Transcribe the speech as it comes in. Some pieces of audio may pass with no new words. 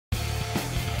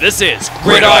This is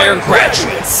Gridiron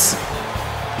Graduates,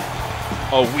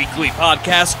 a weekly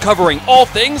podcast covering all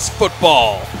things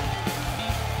football.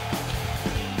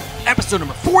 Episode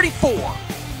number 44,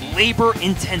 Labor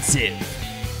Intensive,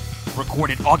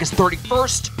 recorded August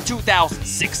 31st,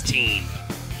 2016.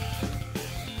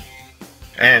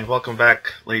 And welcome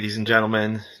back, ladies and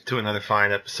gentlemen, to another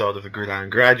fine episode of the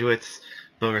Gridiron Graduates.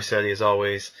 Bill Rossetti, as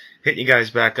always, hitting you guys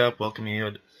back up, welcoming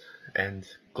you, and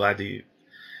glad to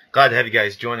have you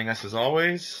guys joining us as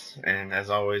always. And as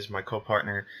always, my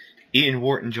co-partner Ian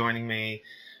Wharton joining me.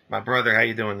 My brother, how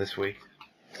you doing this week?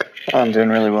 I'm doing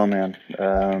really well, man.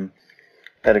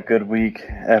 Had a good week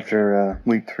after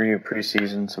week 3 of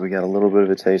preseason, so we got a little bit of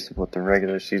a taste of what the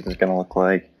regular season is going to look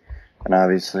like. And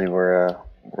obviously, we're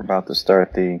about to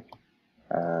start the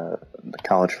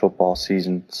college football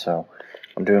season, so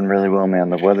I'm doing really well,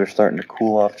 man. The weather's starting to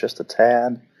cool off just a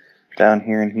tad down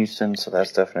here in Houston, so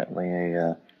that's definitely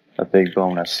a big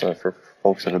bonus for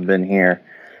folks that have been here.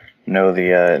 Know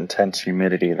the intense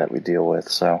humidity that we deal with,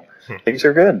 so things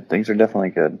are good. Things are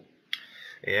definitely good.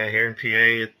 Yeah, here in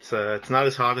PA, it's not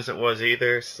as hot as it was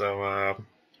either, so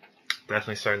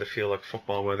definitely starting to feel like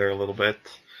football weather a little bit.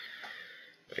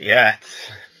 But yeah,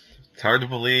 it's hard to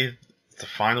believe. It's the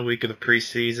final week of the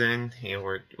preseason. You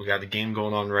know, we got a game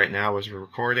going on right now as we're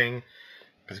recording,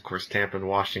 because of course Tampa and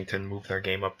Washington moved their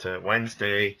game up to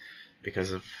Wednesday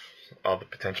because of all the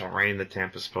potential rain that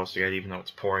Tampa's supposed to get, even though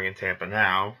it's pouring in Tampa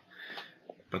now.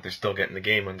 But they're still getting the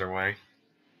game underway.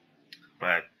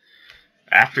 But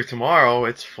after tomorrow,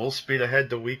 it's full speed ahead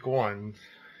to week 1.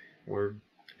 We're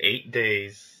 8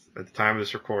 days at the time of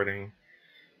this recording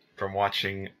from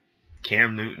watching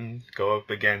Cam Newton go up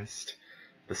against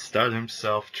the stud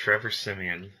himself, Trevor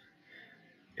Siemian,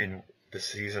 in the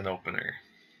season opener.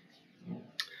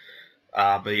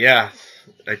 But yeah,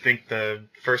 I think the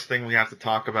first thing we have to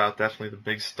talk about, definitely the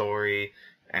big story,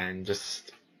 and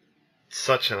just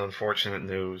such an unfortunate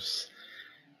news.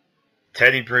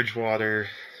 Teddy Bridgewater,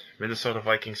 Minnesota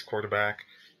Vikings quarterback,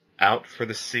 out for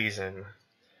the season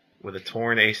with a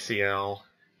torn ACL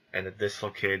and a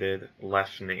dislocated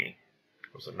left knee.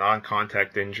 It was a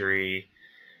non-contact injury,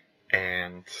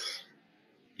 and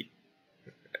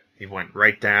he went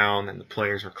right down, and the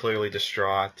players were clearly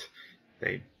distraught.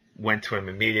 They went to him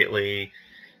immediately.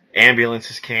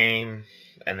 Ambulances came,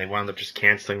 and they wound up just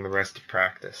canceling the rest of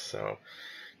practice. So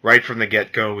right from the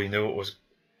get-go, we knew it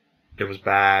was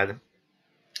bad.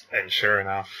 And sure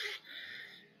enough,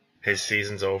 his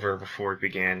season's over before it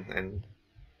began. And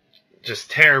just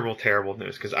terrible, terrible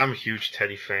news, because I'm a huge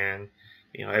Teddy fan.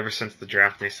 You know, ever since the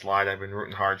draft day slide, I've been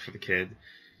rooting hard for the kid.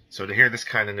 So to hear this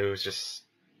kind of news, just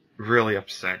really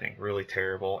upsetting, really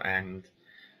terrible. And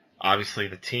obviously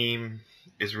the team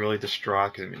is really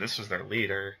distraught, because, I mean, this was their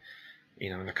leader. You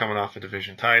know, and they're coming off a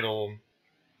division title.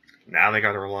 Now they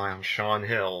got to rely on Shaun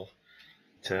Hill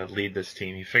to lead this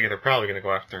team. You figure they're probably going to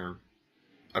go after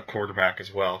a quarterback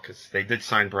as well, because they did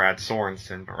sign Brad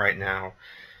Sorensen, but right now,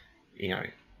 you know,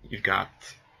 you've got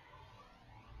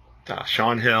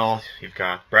Shaun Hill, you've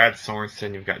got Brad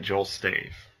Sorensen, you've got Joel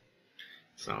Stave.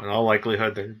 So in all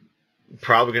likelihood, they're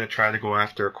probably going to try to go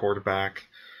after a quarterback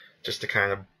just to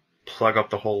kind of plug up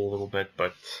the hole a little bit,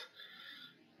 but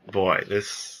boy,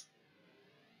 this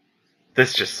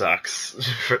just sucks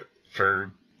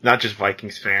for not just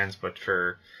Vikings fans, but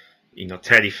for, you know,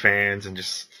 Teddy fans and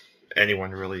just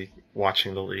anyone really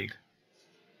watching the league.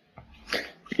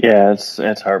 Yeah,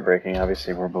 it's heartbreaking.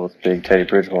 Obviously, we're both big Teddy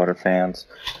Bridgewater fans.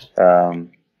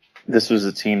 This was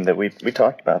a team that we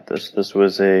talked about this. This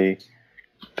was a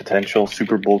potential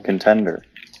Super Bowl contender,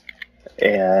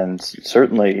 and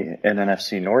certainly an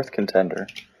NFC North contender.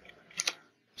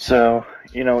 So,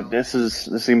 you know, this is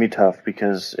gonna be tough,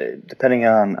 because depending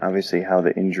on obviously how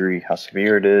the injury, how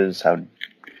severe it is, how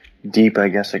deep I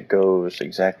guess it goes,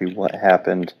 exactly what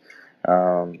happened,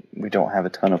 we don't have a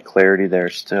ton of clarity there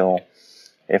still.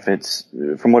 If it's,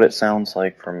 from what it sounds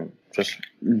like from just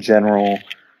general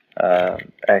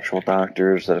actual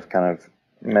doctors that have kind of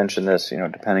mentioned this, you know,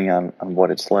 depending on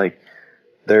what it's like,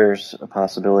 there's a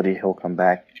possibility he'll come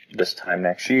back this time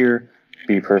next year,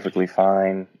 be perfectly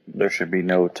fine. There should be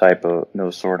no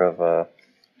sort of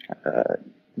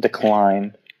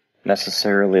decline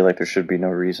necessarily. Like, there should be no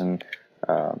reason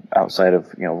outside of,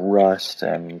 you know, rust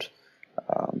and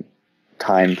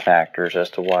time factors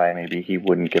as to why maybe he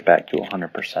wouldn't get back to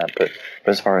 100%. But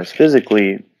as far as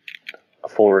physically, a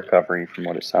full recovery from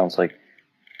what it sounds like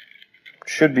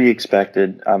should be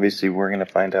expected. Obviously, we're going to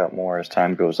find out more as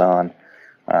time goes on.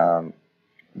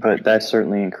 But that's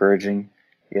certainly encouraging.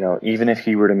 You know, even if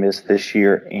he were to miss this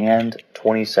year and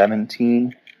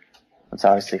 2017, Let's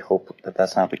obviously hope that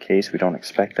that's not the case. We don't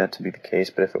expect that to be the case.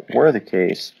 But if it were the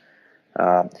case,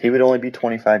 he would only be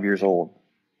 25 years old.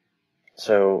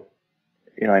 So,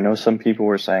 I know some people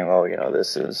were saying, oh,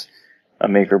 this is a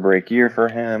make or break year for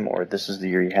him, or this is the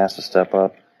year he has to step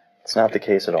up. It's not the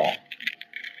case at all.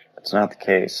 It's not the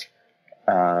case.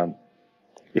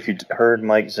 If you heard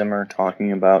Mike Zimmer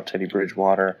talking about Teddy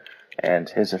Bridgewater and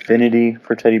his affinity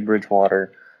for Teddy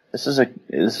Bridgewater, this is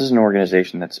an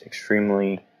organization that's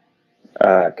extremely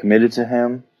committed to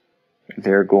him.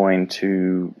 They're going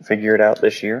to figure it out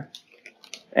this year,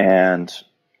 and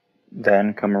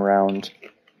then come around,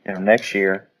 next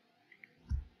year.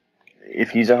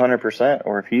 If he's 100%,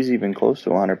 or if he's even close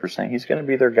to 100%, he's going to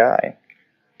be their guy.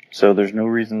 So there's no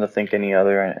reason to think any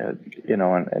other.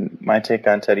 And my take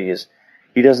on Teddy is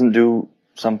he doesn't do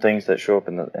some things that show up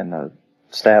in the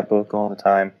stat book all the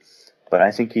time, but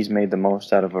I think he's made the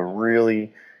most out of a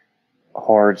really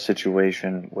hard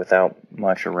situation without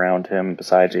much around him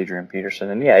besides Adrian Peterson.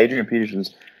 And yeah, Adrian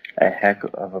Peterson's a heck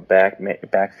of a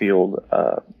backfield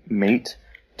mate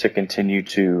to continue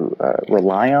to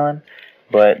rely on,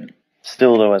 but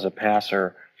still, though, as a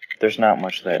passer, there's not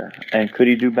much there. And could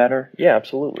he do better? Yeah,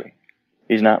 absolutely.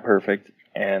 He's not perfect,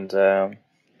 and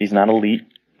he's not elite.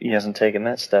 He hasn't taken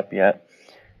that step yet.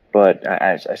 But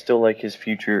I still like his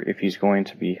future if he's going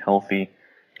to be healthy.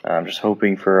 I'm just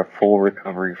hoping for a full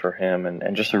recovery for him,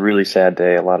 and just a really sad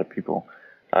day. A lot of people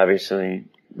obviously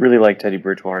really like Teddy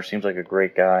Bridgewater. Seems like a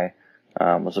great guy.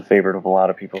 Was a favorite of a lot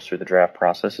of people through the draft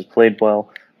process. Has played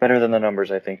well, better than the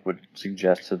numbers I think would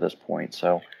suggest to this point.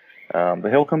 So, but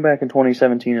he'll come back in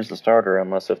 2017 as the starter,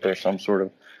 unless if there's some sort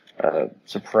of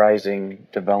surprising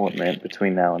development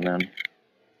between now and then.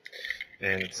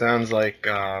 And it sounds like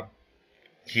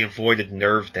he avoided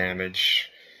nerve damage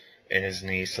in his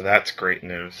knee, so that's great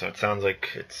news. So it sounds like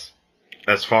it's,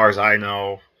 as far as I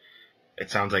know, it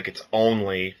sounds like it's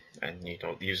only, and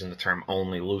using the term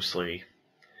only loosely,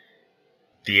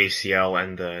 the ACL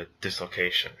and the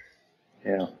dislocation.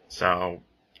 Yeah. So,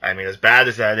 I mean, as bad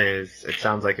as that is, it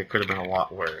sounds like it could have been a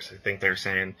lot worse. I think they're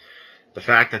saying the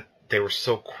fact that they were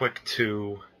so quick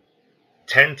to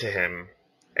tend to him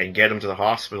and get him to the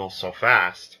hospital so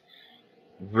fast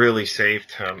really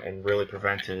saved him and really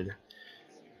prevented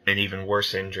an even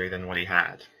worse injury than what he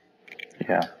had.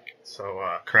 Yeah. So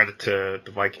credit to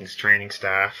the Vikings training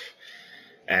staff,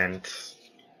 and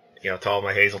to all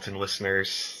my Hazleton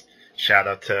listeners, shout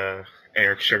out to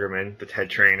Eric Sugarman, the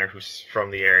head trainer, who's from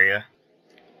the area.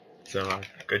 So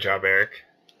good job, Eric.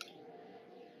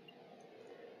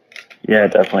 Yeah,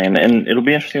 definitely, and it'll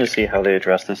be interesting to see how they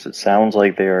address this. It sounds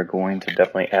like they are going to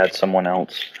definitely add someone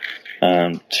else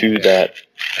to that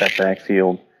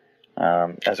backfield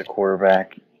as a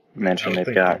quarterback. You mentioned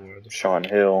they've got Sean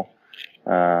Hill.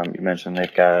 You mentioned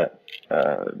they've got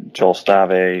Joel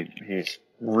Stave. He's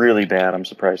really bad. I'm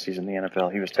surprised he's in the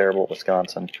NFL. He was terrible at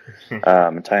Wisconsin.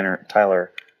 And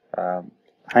Tyler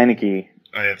Heineke.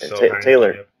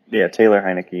 Taylor. Yep. Yeah, Taylor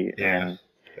Heineke. Yeah.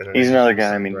 And he's another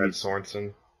guy. I mean, Brad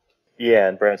Sorensen. Yeah,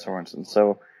 and Brad Sorensen.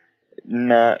 So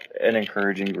not an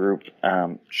encouraging group.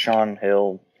 Sean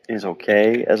Hill is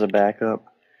okay as a backup,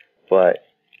 but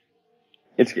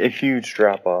it's a huge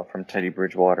drop-off from Teddy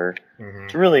Bridgewater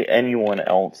to really anyone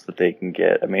else that they can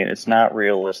get. I mean, it's not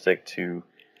realistic to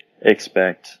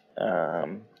expect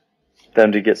them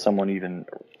to get someone even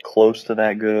close to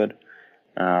that good.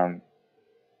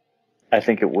 I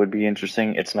think it would be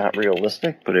interesting. It's not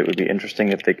realistic, but it would be interesting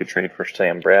if they could trade for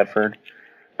Sam Bradford.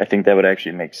 I think that would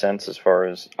actually make sense as far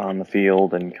as on the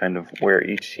field and kind of where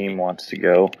each team wants to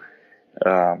go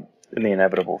in the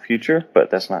inevitable future, but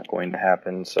that's not going to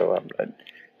happen. So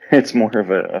it's more of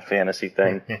a fantasy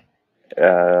thing.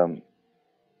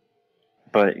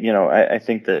 But, I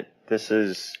think that this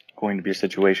is going to be a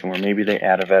situation where maybe they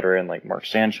add a veteran like Mark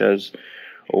Sanchez,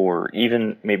 or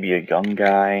even maybe a young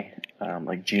guy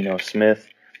like Geno Smith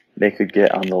they could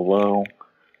get on the low.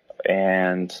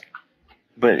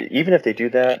 But even if they do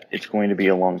that, it's going to be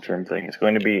a long-term thing. It's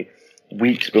going to be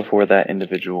weeks before that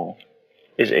individual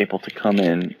is able to come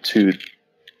in to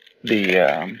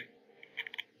the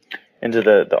into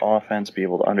the offense, be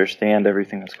able to understand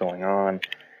everything that's going on,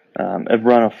 and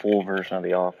run a full version of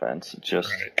the offense.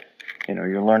 Just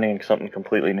you're learning something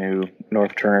completely new.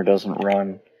 North Turner doesn't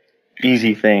run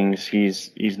easy things.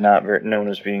 He's not known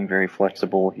as being very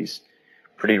flexible. He's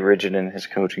pretty rigid in his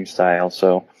coaching style.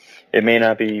 So it may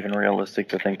not be even realistic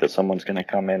to think that someone's going to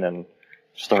come in and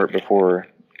start before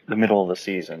the middle of the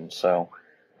season. So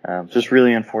just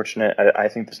really unfortunate. I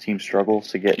think this team struggles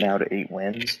to get now to 8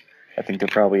 wins. I think they're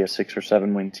probably a 6 or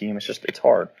 7 win team. It's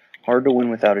hard to win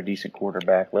without a decent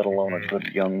quarterback, let alone a good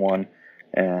young one.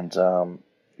 And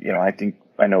I think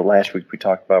I know last week we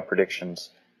talked about predictions.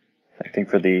 I think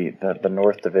for the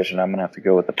North Division, I'm going to have to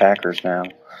go with the Packers now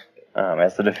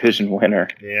as the division winner.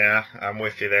 Yeah, I'm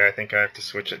with you there. I think I have to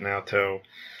switch it now, too.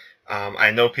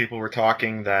 I know people were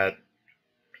talking that,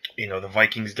 the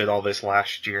Vikings did all this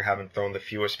last year, having thrown the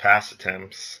fewest pass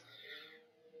attempts.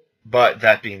 But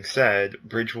that being said,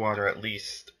 Bridgewater at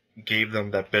least gave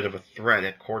them that bit of a threat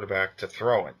at quarterback to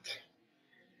throw it.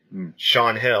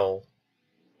 Sean Hill,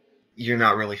 you're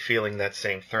not really feeling that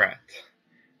same threat.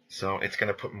 So it's going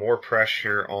to put more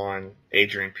pressure on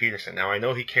Adrian Peterson. Now, I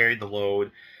know he carried the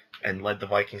load and led the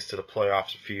Vikings to the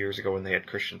playoffs a few years ago when they had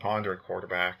Christian Ponder at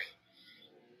quarterback.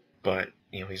 But,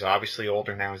 he's obviously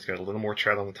older now. He's got a little more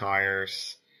tread on the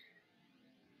tires.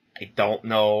 I don't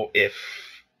know if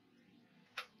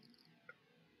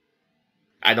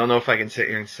I can sit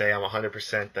here and say I'm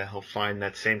 100% that he'll find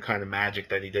that same kind of magic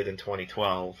that he did in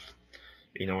 2012,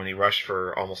 when he rushed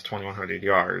for almost 2,100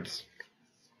 yards.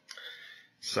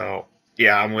 So,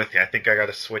 yeah, I'm with you. I think I got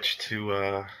to switch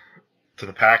to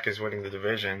the Packers winning the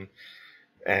division,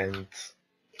 and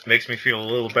it makes me feel a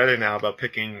little better now about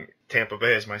picking Tampa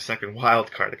Bay as my second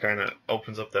wild card. It kind of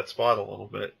opens up that spot a little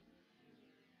bit.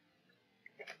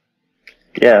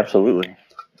 Yeah, absolutely.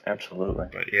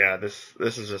 But yeah, this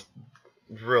is just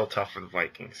real tough for the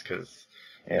Vikings because,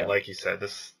 like you said,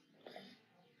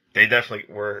 they definitely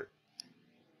were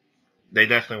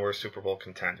a Super Bowl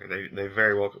contender. They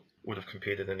very well would have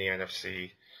competed in the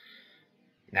NFC.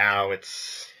 Now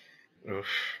it's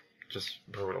just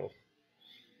brutal.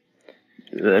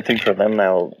 I think for them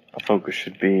now, the focus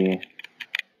should be.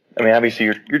 I mean, obviously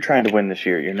you're trying to win this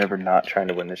year. You're never not trying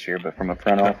to win this year. But from a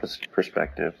front office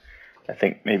perspective, I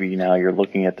think maybe now you're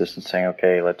looking at this and saying,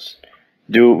 okay, let's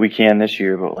do what we can this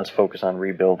year, but let's focus on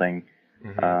rebuilding,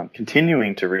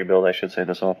 continuing to rebuild, I should say,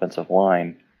 this offensive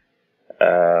line,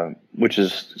 which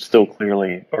is still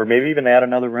clearly, or maybe even add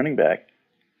another running back.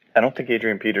 I don't think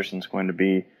Adrian Peterson's going to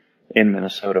be in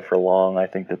Minnesota for long. I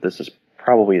think that this is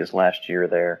probably his last year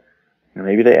there.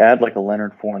 Maybe they add like a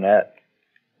Leonard Fournette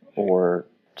or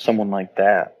someone like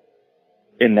that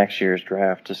in next year's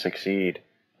draft to succeed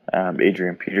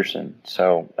Adrian Peterson.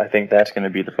 So I think that's going to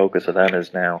be the focus of that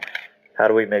is now, how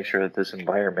do we make sure that this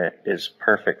environment is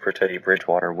perfect for Teddy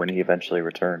Bridgewater when he eventually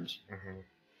returns?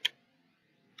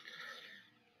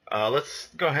 Let's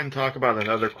go ahead and talk about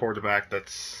another quarterback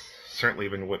that's certainly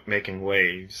been making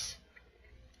waves,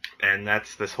 and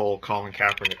that's this whole Colin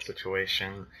Kaepernick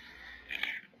situation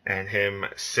and him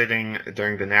sitting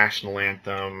during the national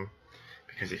anthem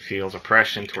because he feels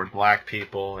oppression toward black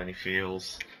people, and he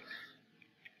feels,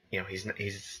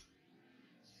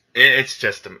 it's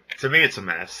just, to me, it's a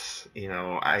mess.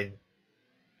 I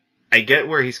get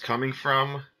where he's coming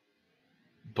from,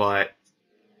 but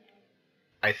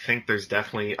I think there's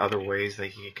definitely other ways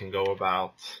that he can go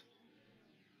about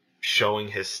showing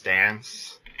his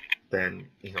stance than,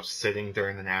 sitting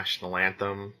during the national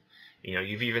anthem.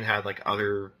 You've even had like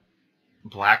other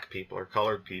black people or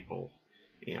colored people,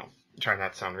 trying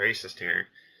not to sound racist here,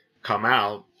 come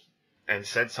out and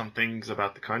said some things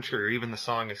about the country or even the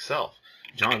song itself.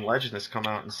 John Legend has come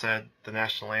out and said the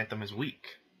national anthem is weak,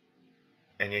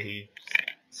 and yet he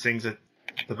sings it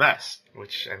the best,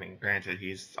 which, I mean, granted,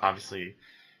 he's obviously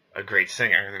a great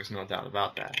singer. There's no doubt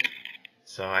about that.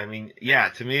 So, I mean, yeah,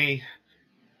 to me,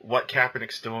 what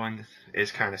Kaepernick's doing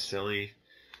is kind of silly,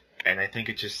 and I think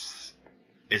it just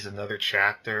is another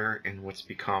chapter in what's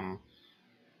become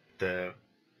the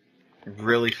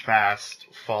really fast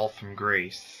fall from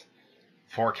grace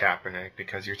for Kaepernick,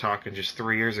 because you're talking just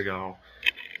 3 years ago,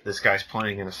 this guy's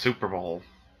playing in a Super Bowl.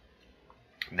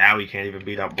 Now he can't even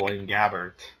beat up Blaine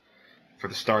Gabbert for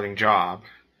the starting job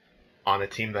on a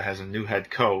team that has a new head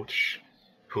coach,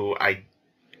 who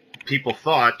people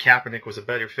thought Kaepernick was a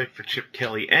better fit for Chip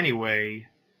Kelly anyway,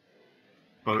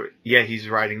 but yeah, he's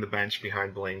riding the bench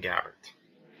behind Blaine Gabbert.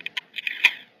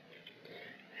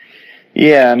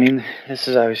 Yeah, I mean, this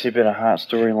has obviously been a hot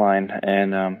storyline,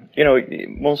 and,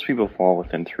 most people fall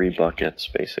within three buckets,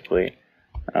 basically.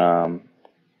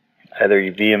 Either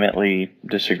you vehemently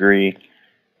disagree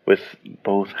with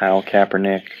both how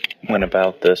Kaepernick went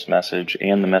about this message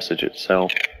and the message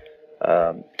itself.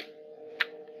 I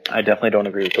definitely don't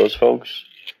agree with those folks.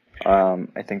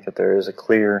 I think that there is a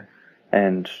clear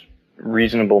and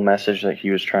reasonable message that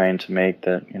he was trying to make,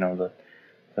 that,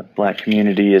 the black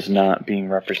community is not being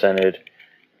represented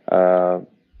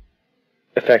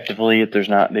effectively. There's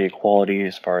not the equality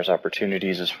as far as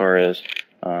opportunities, as far as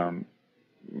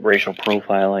racial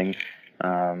profiling,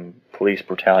 police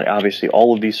brutality, obviously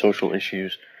all of these social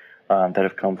issues that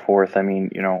have come forth. I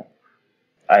mean,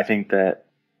 I think that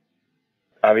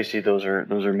obviously those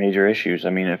are major issues. I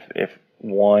mean, if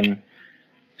one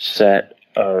set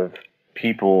of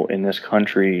people in this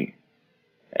country,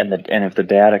 and if the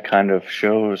data kind of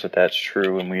shows that that's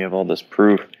true, and we have all this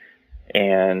proof,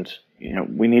 and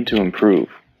we need to improve.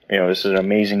 This is an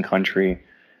amazing country,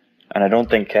 and I don't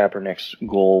think Kaepernick's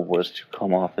goal was to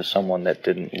come off as someone that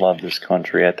didn't love this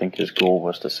country. I think his goal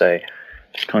was to say,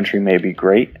 this country may be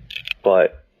great,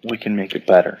 but we can make it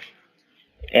better.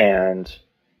 And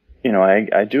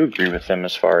I do agree with him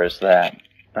as far as that.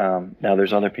 Now,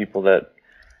 there's other people that,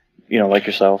 like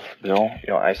yourself, Bill,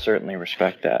 I certainly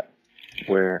respect that,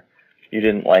 where you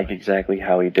didn't like exactly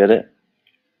how he did it.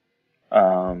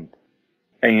 And,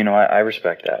 I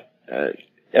respect that.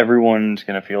 Everyone's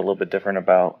going to feel a little bit different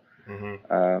about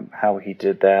how he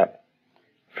did that.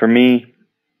 For me,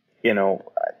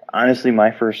 honestly,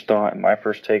 my first thought and my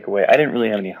first takeaway, I didn't really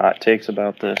have any hot takes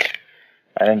about this.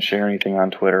 I didn't share anything on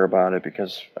Twitter about it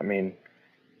because,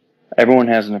 everyone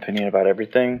has an opinion about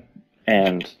everything,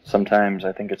 and sometimes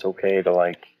I think it's okay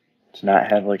to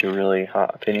not have a really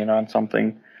hot opinion on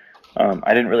something.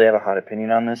 I didn't really have a hot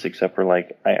opinion on this, except for I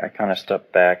kind of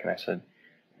stepped back and I said,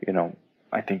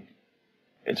 I think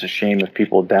it's a shame if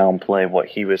people downplay what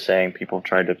he was saying. People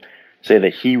tried to say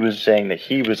that he was saying that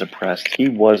he was oppressed. He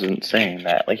wasn't saying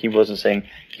that. He wasn't saying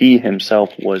he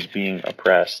himself was being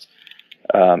oppressed.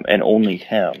 And only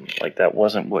him. That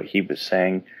wasn't what he was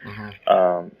saying.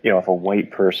 If a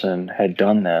white person had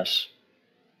done this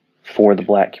for the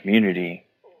black community,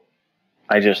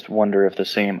 I just wonder if the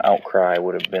same outcry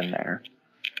would have been there.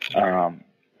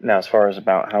 Now, as far as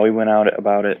about how he went out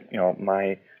about it,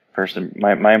 my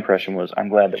impression was, I'm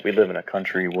glad that we live in a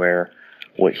country where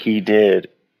what he did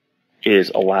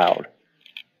is allowed,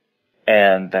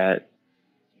 and that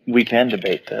we can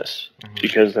debate this,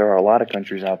 because there are a lot of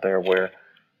countries out there where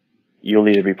you'll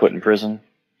either be put in prison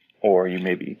or you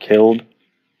may be killed,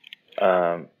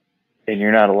 and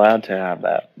you're not allowed to have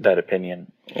that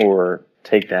opinion or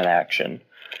take that action.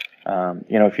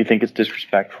 If you think it's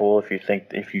disrespectful,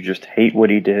 if you just hate what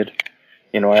he did,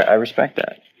 I respect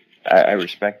that. I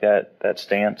respect that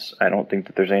stance. I don't think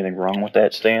that there's anything wrong with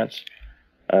that stance.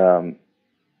 I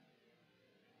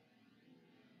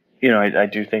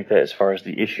do think that as far as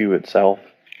the issue itself,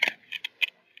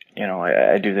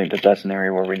 I do think that that's an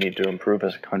area where we need to improve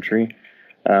as a country.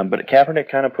 But Kaepernick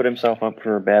kind of put himself up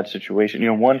for a bad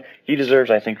situation. One, he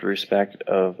deserves, I think, the respect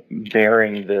of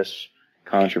bearing this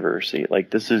controversy.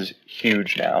 This is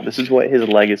huge now. This is what his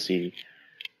legacy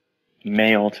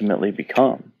may ultimately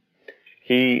become.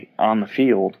 He, on the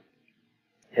field,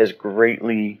 has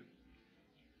greatly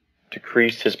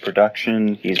decreased his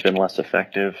production. He's been less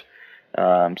effective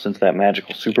since that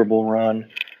magical Super Bowl run.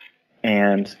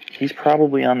 And he's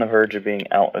probably on the verge of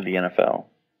being out of the NFL.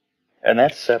 And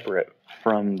that's separate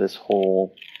from this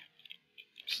whole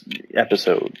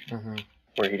episode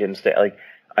where he didn't stay.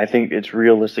 I think it's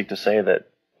realistic to say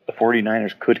that the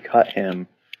 49ers could cut him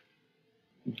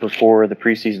before the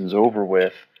preseason's over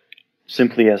with,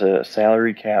 simply as a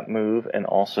salary cap move and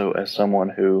also as someone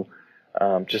who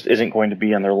just isn't going to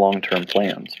be on their long-term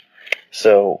plans.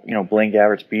 So, Blaine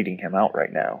Gabbert's beating him out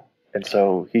right now. And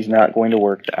so he's not going to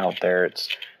work out there. It's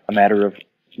a matter of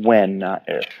when, not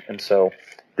if. And so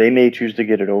they may choose to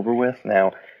get it over with.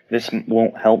 Now, this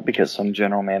won't help because some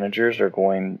general managers are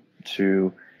going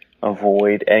to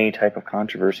avoid any type of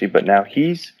controversy. But now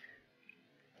he's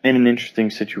in an interesting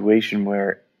situation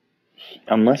where,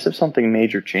 unless if something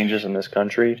major changes in this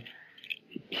country,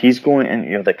 he's going,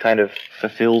 and that kind of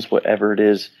fulfills whatever it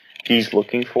is he's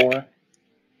looking for,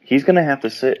 he's going to have to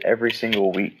sit every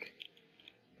single week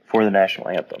for the national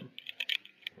anthem.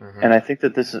 And I think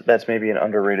that that's maybe an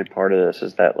underrated part of this,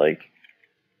 is that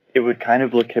it would kind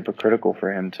of look hypocritical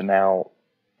for him to now,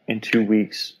 in 2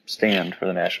 weeks, stand for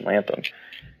the national anthem.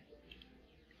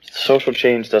 Social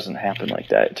change doesn't happen like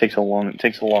that. It takes a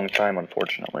long time,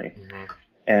 unfortunately.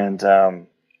 And I'm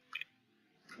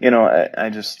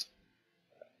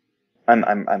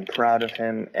proud of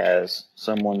him as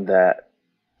someone that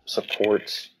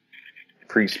supports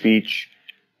free speech.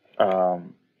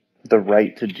 The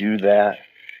right to do that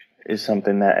is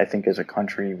something that I think as a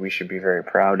country we should be very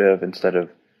proud of. Instead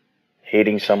of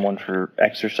hating someone for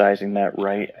exercising that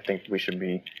right, I think we should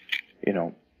be,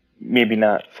 maybe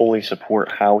not fully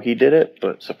support how he did it,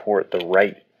 but support the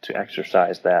right to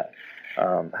exercise that,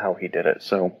 how he did it.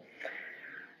 So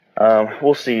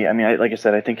we'll see. Like I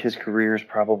said, I think his career is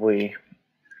probably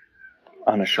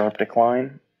on a sharp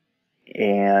decline.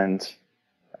 And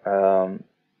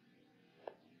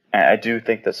I do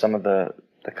think that some of the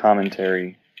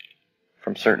commentary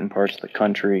from certain parts of the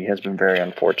country has been very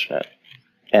unfortunate.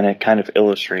 And it kind of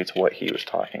illustrates what he was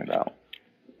talking about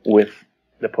with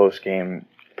the post-game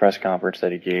press conference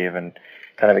that he gave, and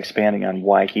kind of expanding on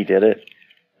why he did it.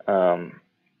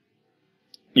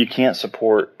 You can't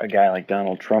support a guy like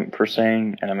Donald Trump for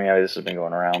saying, and I mean, this has been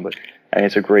going around, but I mean,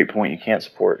 it's a great point. You can't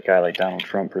support a guy like Donald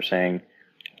Trump for saying,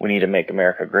 we need to make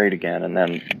America great again, and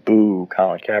then boo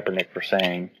Colin Kaepernick for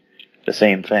saying the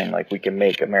same thing, like we can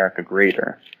make America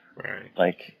greater. Right.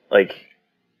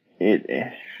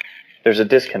 There's a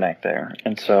disconnect there,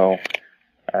 and so,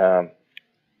 I'm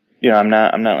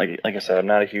not like I said, I'm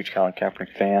not a huge Colin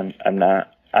Kaepernick fan.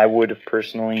 I would have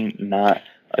personally not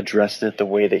addressed it the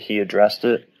way that he addressed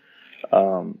it.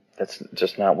 That's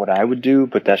just not what I would do,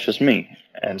 but that's just me.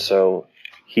 And so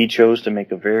he chose to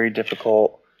make a very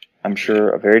difficult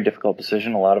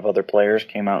decision. A lot of other players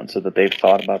came out and said that they've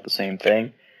thought about the same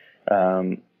thing.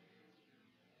 And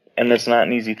that's not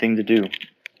an easy thing to do.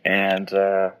 And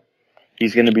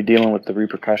he's going to be dealing with the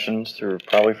repercussions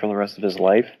probably for the rest of his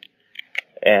life.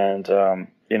 And,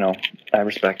 I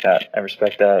respect that. I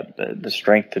respect the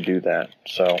strength to do that.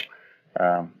 So,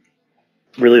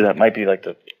 really that might be like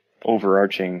the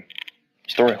overarching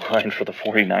storyline for the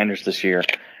 49ers this year,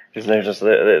 because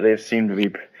they seem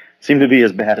to be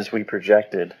as bad as we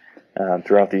projected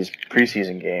throughout these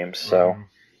preseason games. So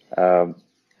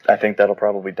I think that'll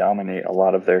probably dominate a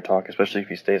lot of their talk, especially if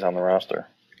he stays on the roster.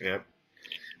 Yep.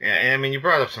 Yeah, and I mean, you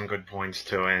brought up some good points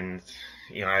too, and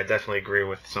I definitely agree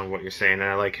with some of what you're saying. And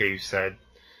I like how you said,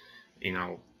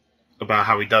 about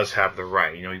how he does have the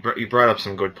right. You brought up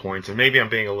some good points, and maybe I'm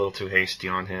being a little too hasty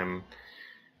on him,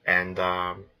 and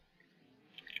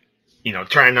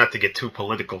trying not to get too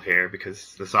political here,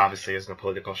 because this obviously isn't a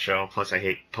political show. Plus, I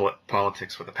hate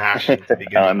politics with a passion to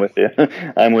begin I'm with you.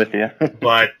 I'm with you.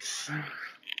 But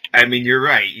I mean, you're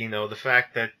right. The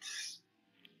fact that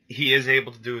he is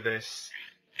able to do this,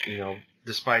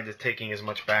 despite taking as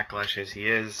much backlash as he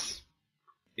is,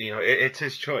 it's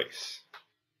his choice.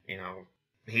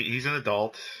 He's an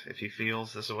adult. If he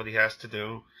feels this is what he has to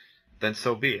do, then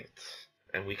so be it.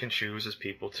 And we can choose as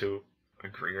people to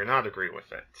agree or not agree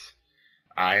with it.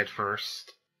 I at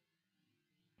first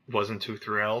wasn't too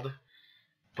thrilled,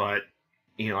 but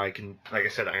I can, like I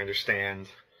said, I understand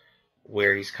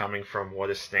where he's coming from, what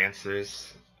his stance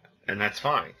is, and that's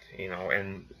fine.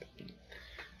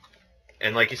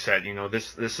 And like you said,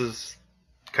 this is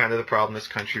kind of the problem this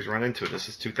country's run into. This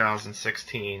is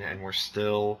 2016, and we're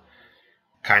still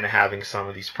kind of having some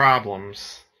of these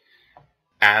problems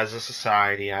as a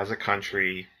society, as a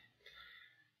country,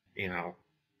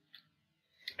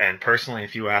 And personally,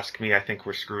 if you ask me, I think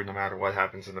we're screwed no matter what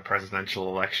happens in the presidential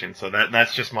election. So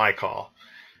that's just my call.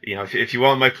 If you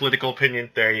want my political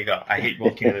opinion, there you go. I hate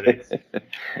both candidates.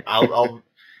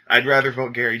 I'd rather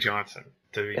vote Gary Johnson,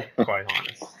 to be quite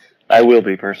honest. I will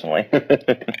be personally.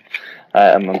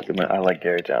 I like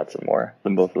Gary Johnson more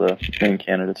than both of the main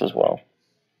candidates as well.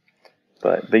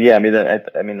 But yeah,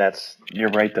 that's, you're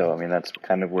right though. That's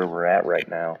kind of where we're at right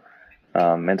now.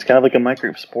 And it's kind of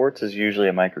like sports is usually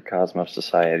a microcosm of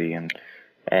society, and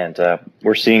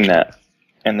we're seeing that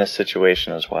in this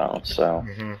situation as well. So,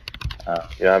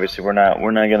 obviously we're not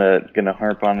gonna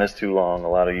harp on this too long. A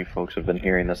lot of you folks have been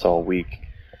hearing this all week.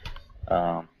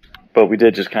 But we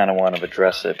did just kind of want to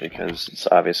address it because it's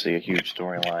obviously a huge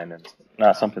storyline and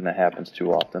not something that happens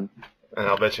too often. And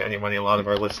I'll bet you any money a lot of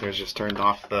our listeners just turned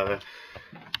off the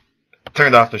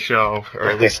show, or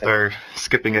at least they're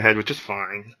skipping ahead, which is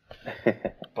fine.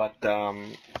 But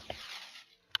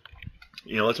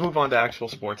let's move on to actual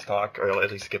sports talk, or at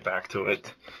least get back to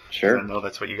it. Sure. I know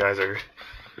that's what you guys are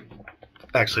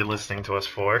actually listening to us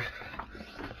for.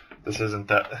 This isn't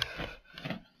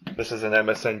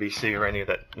MSNBC or any of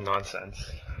that nonsense.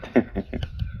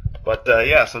 But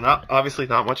so not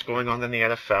much going on in the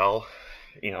NFL.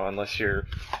 Unless you're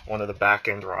one of the back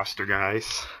end roster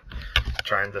guys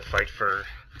trying to fight for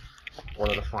one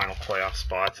of the final playoff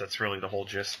spots. That's really the whole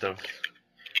gist of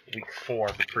week 4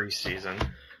 of the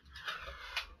preseason.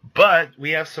 But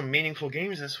we have some meaningful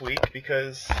games this week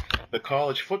because the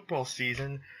college football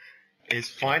season is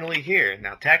finally here.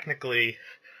 Now, technically,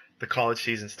 the college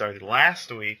season started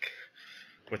last week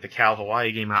with the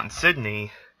Cal-Hawaii game out in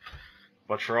Sydney,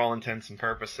 but for all intents and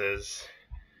purposes,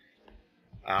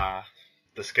 the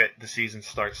season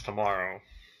starts tomorrow,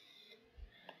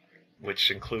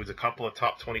 which includes a couple of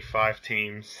top 25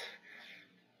 teams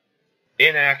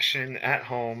in action at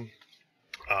home.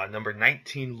 Number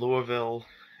 19, Louisville,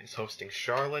 is hosting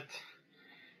Charlotte,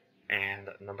 and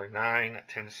number 9,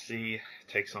 Tennessee,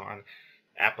 takes on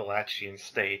Appalachian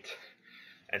State.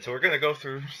 And so we're going to go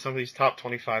through some of these top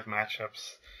 25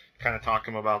 matchups, kind of talk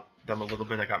about them a little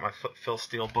bit. I got my Phil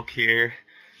Steele book here,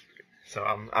 so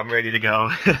I'm ready to go.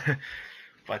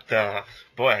 But,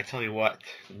 boy, I tell you what,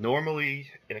 normally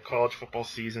in a college football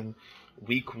season,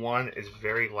 Week 1 is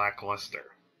very lackluster.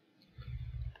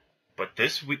 But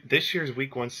this year's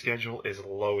Week 1 schedule is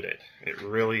loaded. It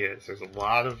really is. There's a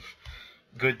lot of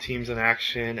good teams in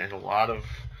action and a lot of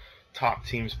top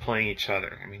teams playing each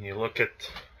other. I mean, you look at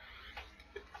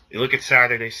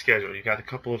Saturday's schedule. You got a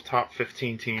couple of top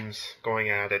 15 teams going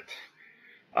at it.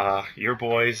 Your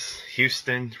boys,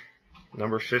 Houston,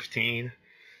 number 15,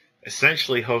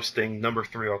 essentially hosting number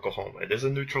 3 Oklahoma. It is a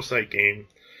neutral site game,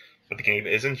 but the game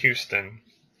is in Houston.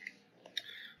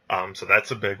 So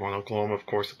that's a big one. Oklahoma, of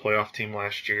course, a playoff team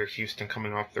last year. Houston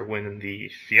coming off their win in the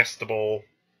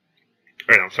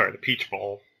the Peach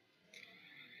Bowl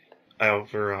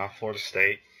over Florida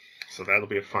State. So that'll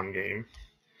be a fun game.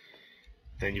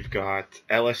 Then you've got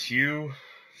LSU,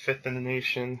 5th in the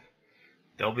nation.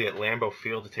 They'll be at Lambeau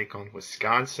Field to take on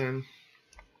Wisconsin.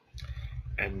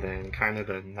 And then kind of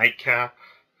the nightcap,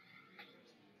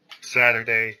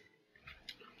 Saturday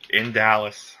in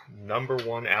Dallas, number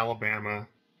 1 Alabama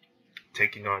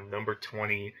taking on number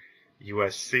 20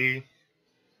 USC.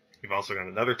 We've also got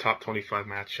another top 25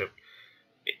 matchup,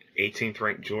 18th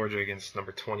ranked Georgia against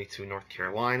number 22 North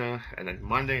Carolina. And then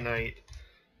Monday night,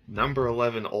 number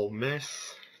 11 Ole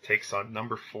Miss takes on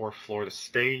number 4 Florida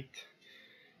State.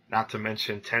 Not to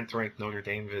mention 10th ranked Notre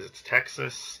Dame visits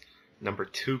Texas. Number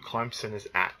 2 Clemson is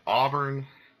at Auburn.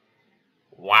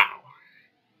 Wow.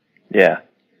 Yeah,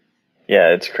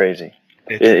 it's crazy.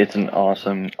 It's an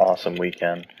awesome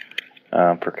weekend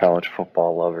for college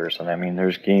football lovers. And I mean,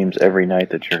 there's games every night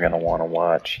that you're going to want to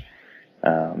watch,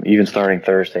 even starting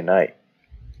Thursday night.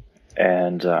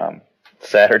 And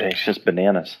Saturday's just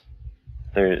bananas.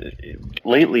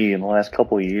 Lately, in the last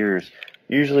couple of years,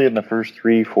 usually in the first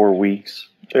 3-4 weeks,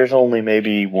 there's only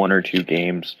maybe 1 or 2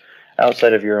 games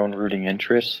outside of your own rooting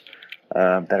interests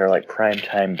that are like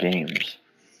primetime games.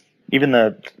 Even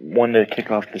the one to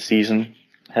kick off the season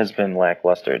has been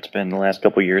lackluster. It's been the last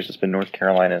couple of years, it's been North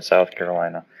Carolina and South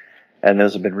Carolina. And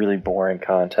those have been really boring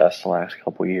contests the last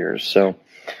couple of years. So,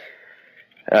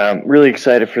 really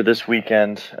excited for this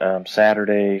weekend,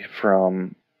 Saturday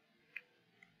from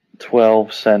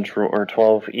 12 Central or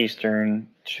 12 Eastern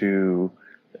to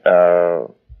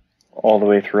all the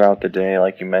way throughout the day.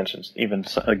 Like you mentioned, even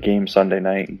a game Sunday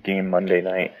night, game Monday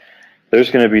night. There's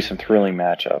going to be some thrilling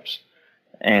matchups.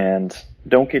 And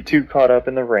don't get too caught up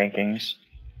in the rankings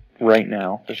right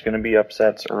now. There's going to be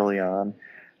upsets early on.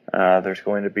 There's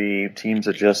going to be teams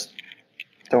that just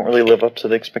don't really live up to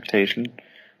the expectation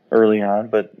early on.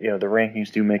 But, the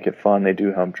rankings do make it fun. They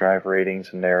do help drive ratings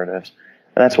and narratives.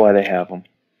 And that's why they have them.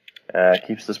 It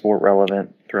keeps the sport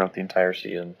relevant throughout the entire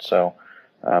season. So,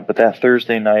 but that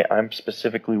Thursday night, I'm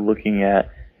specifically looking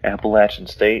at Appalachian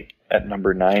State at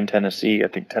number 9, Tennessee. I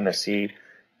think Tennessee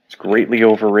is greatly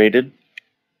overrated.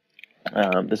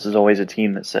 This is always a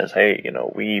team that says, hey,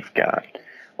 we've got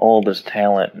all this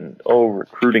talent and,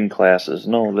 recruiting classes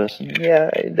and all this. And yeah,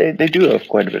 they do have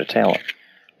quite a bit of talent.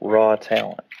 Raw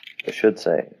talent, I should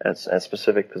say, at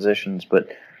specific positions. But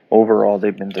overall,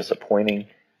 they've been disappointing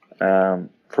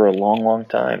for a long, long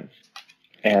time.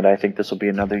 And I think this will be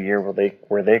another year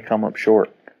where they come up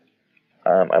short.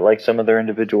 I like some of their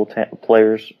individual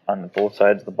players on both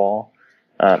sides of the ball,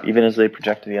 even as they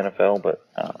project to the NFL. But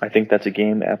I think that's a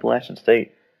game, Appalachian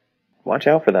State. Watch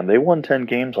out for them. They won 10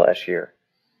 games last year.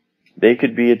 They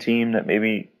could be a team that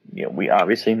maybe, we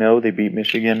obviously know they beat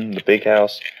Michigan in the Big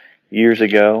House years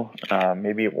ago.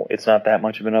 Maybe it's not that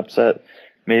much of an upset,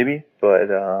 maybe, but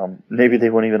maybe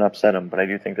they won't even upset them. But I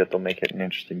do think that they'll make it an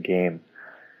interesting game.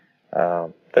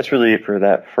 That's really it for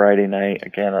that Friday night,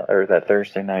 or that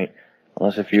Thursday night,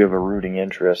 unless if you have a rooting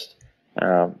interest.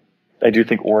 I do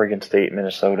think Oregon State,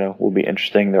 Minnesota will be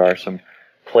interesting. There are some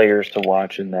players to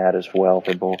watch in that as well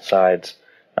for both sides,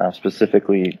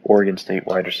 specifically Oregon State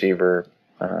wide receiver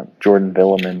Jordan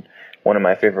Villeman, one of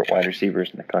my favorite wide receivers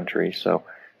in the country. So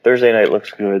Thursday night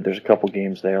looks good. There's a couple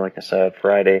games there, like I said.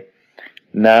 Friday,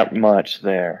 not much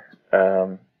there.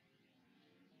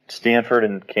 Stanford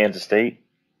and Kansas State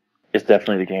is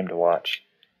definitely the game to watch.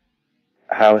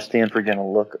 How is Stanford going to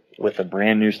look with a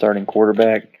brand new starting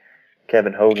quarterback?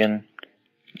 Kevin Hogan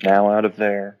now out of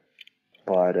there.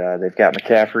 But they've got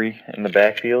McCaffrey in the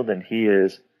backfield, and he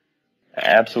is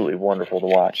absolutely wonderful to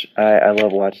watch. I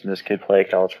love watching this kid play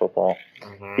college football.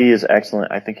 Mm-hmm. He is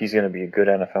excellent. I think he's going to be a good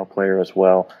NFL player as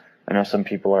well. I know some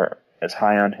people are as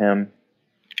high on him.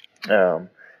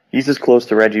 He's as close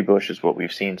to Reggie Bush as what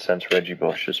we've seen since Reggie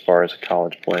Bush as far as a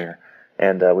college player.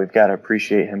 And we've got to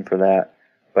appreciate him for that.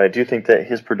 But I do think that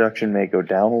his production may go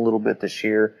down a little bit this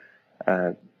year.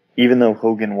 Even though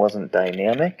Hogan wasn't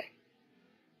dynamic,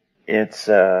 it's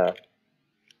one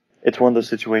of those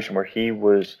situations where he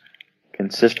was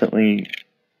consistently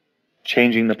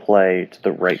changing the play to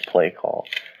the right play call.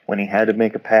 When he had to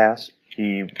make a pass,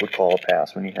 he would call a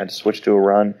pass. When he had to switch to a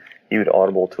run, he would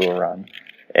audible to a run.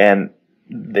 And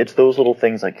it's those little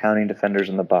things like counting defenders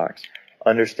in the box,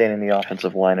 understanding the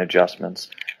offensive line adjustments.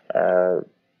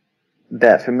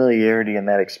 That familiarity and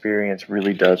that experience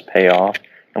really does pay off.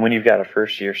 And when you've got a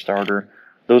first-year starter,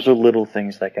 those are little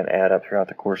things that can add up throughout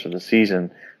the course of the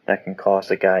season that can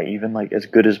cost a guy, even like as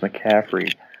good as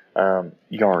McCaffrey,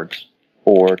 yards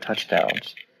or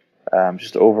touchdowns,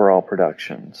 just overall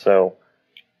production. So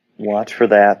watch for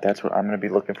that. That's what I'm going to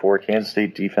be looking for. Kansas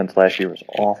State defense last year was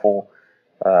awful.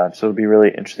 So it'll be really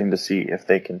interesting to see if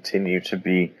they continue to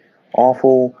be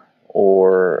awful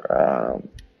or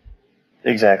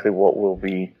exactly what will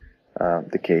be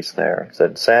the case there.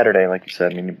 So Saturday, like you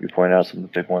said, I mean, you pointed out some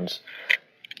of the big ones.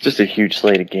 Just a huge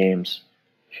slate of games.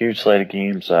 We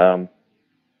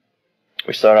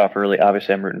start off early.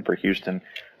 Obviously, I'm rooting for Houston.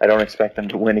 I don't expect them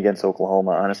to win against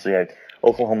Oklahoma. Honestly,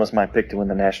 Oklahoma's my pick to win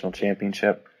the national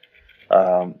championship.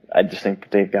 I just think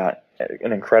they've got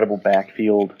an incredible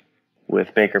backfield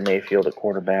with Baker Mayfield at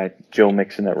quarterback, Joe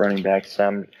Mixon at running back,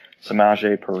 Samaje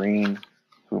Perine,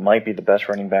 who might be the best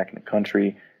running back in the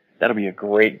country. That'll be a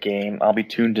great game. I'll be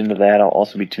tuned into that. I'll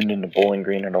also be tuned into Bowling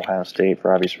Green and Ohio State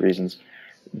for obvious reasons.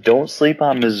 Don't sleep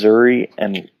on Missouri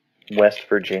and West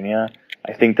Virginia.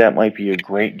 I think that might be a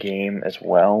great game as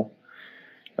well.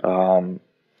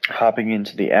 Hopping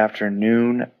into the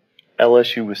afternoon,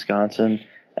 LSU, Wisconsin.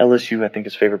 LSU, I think,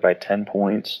 is favored by 10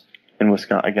 points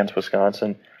against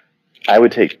Wisconsin. I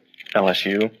would take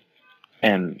LSU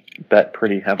and bet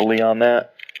pretty heavily on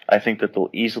that. I think that they'll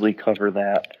easily cover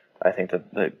that. I think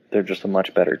that they're just a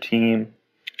much better team.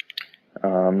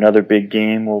 Another big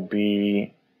game will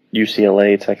be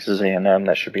UCLA, Texas A&M.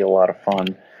 That should be a lot of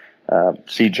fun.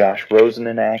 See Josh Rosen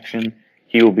in action.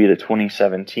 He will be the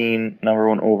 2017 number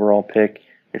 1 overall pick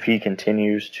if he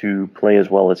continues to play as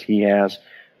well as he has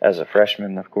as a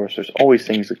freshman. Of course, there's always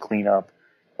things to clean up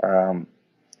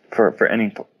for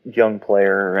any young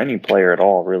player or any player at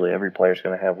all, really. Every player is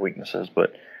going to have weaknesses,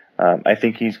 but I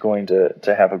think he's going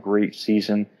to have a great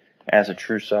season as a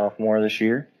true sophomore this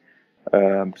year.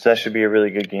 So that should be a really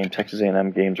good game. Texas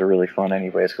A&M games are really fun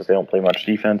anyways because they don't play much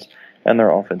defense, and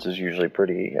their offense is usually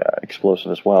pretty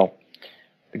explosive as well.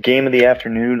 The game of the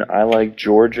afternoon, I like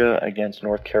Georgia against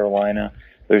North Carolina.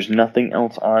 There's nothing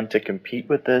else on to compete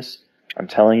with this. I'm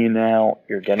telling you now,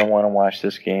 you're going to want to watch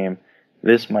this game.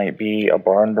 This might be a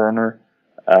barn burner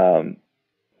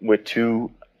with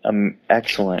two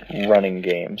excellent running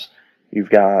games. You've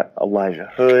got Elijah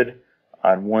Hood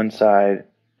on one side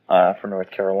for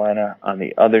North Carolina. On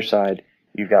the other side,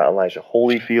 you've got Elijah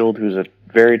Holyfield, who's a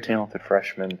very talented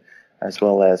freshman, as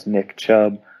well as Nick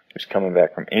Chubb, who's coming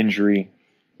back from injury.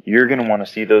 You're going to want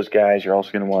to see those guys. You're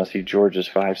also going to want to see Georgia's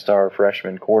 5-star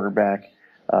freshman quarterback.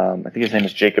 I think his name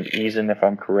is Jacob Eason, if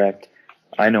I'm correct.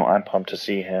 I know I'm pumped to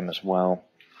see him as well.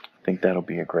 I think that'll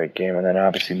be a great game. And then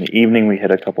obviously in the evening, we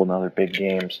hit a couple of other big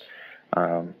games.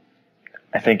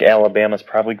 I think Alabama's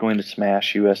probably going to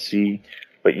smash USC,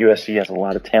 but USC has a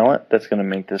lot of talent. That's going to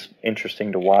make this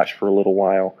interesting to watch for a little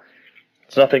while.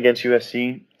 It's nothing against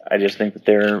USC. I just think that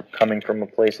they're coming from a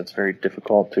place that's very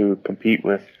difficult to compete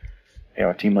with. You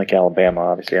know, a team like Alabama.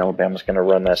 Obviously, Alabama's going to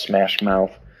run that smash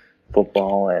mouth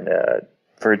football, and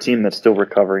for a team that's still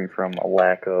recovering from a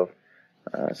lack of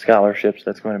scholarships,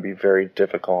 that's going to be very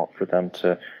difficult for them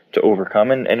to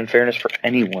overcome, and in fairness, for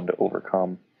anyone to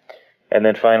overcome. And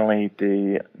then finally,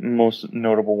 the most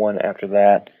notable one after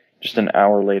that, just an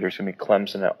hour later, is going to be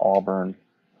Clemson at Auburn.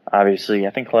 Obviously,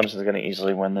 I think Clemson's going to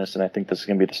easily win this, and I think this is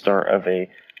going to be the start of a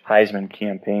Heisman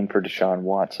campaign for Deshaun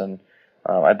Watson.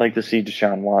 I'd like to see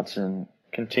Deshaun Watson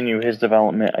continue his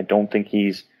development. I don't think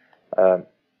he's a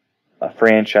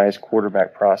franchise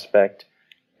quarterback prospect,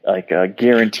 like a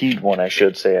guaranteed one, I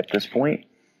should say, at this point.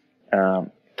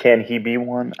 Can he be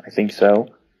one? I think so.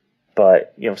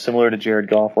 But, you know, similar to Jared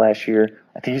Goff last year,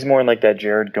 I think he's more in like that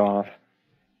Jared Goff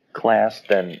class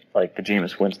than like the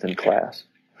Jameis Winston class,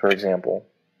 for example.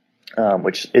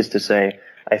 Which is to say,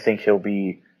 I think he'll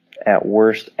be at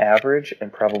worst average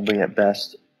and probably at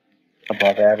best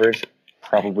above average,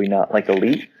 probably not like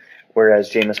elite. Whereas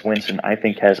Jameis Winston, I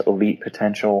think, has elite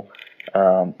potential,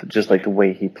 just like the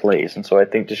way he plays. And so I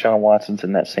think Deshaun Watson's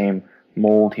in that same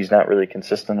mold. He's not really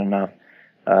consistent enough,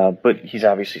 but he's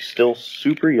obviously still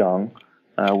super young.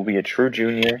 Will be a true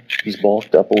junior. He's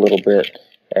bulked up a little bit,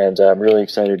 and I'm really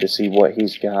excited to see what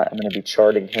he's got. I'm going to be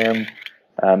charting him,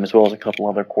 as well as a couple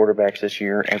other quarterbacks this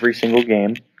year, every single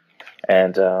game.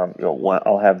 And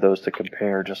I'll have those to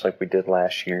compare, just like we did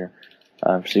last year.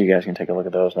 So you guys can take a look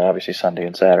at those. And obviously Sunday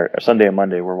and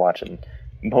Monday we're watching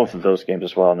both of those games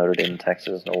as well, Notre Dame,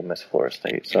 Texas, and Ole Miss, Florida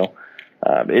State. So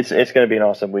it's going to be an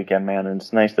awesome weekend, man. And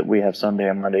it's nice that we have Sunday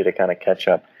and Monday to kind of catch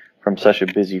up from such a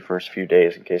busy first few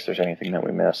days in case there's anything that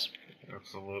we miss.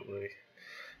 Absolutely.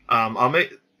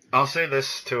 I'll say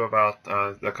this too about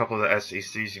a couple of the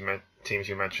SECs teams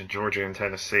you mentioned, Georgia and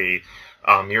Tennessee.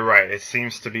 You're right. It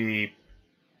seems to be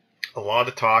a lot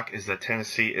of talk is that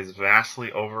Tennessee is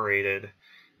vastly overrated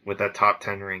with that top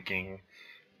 10 ranking.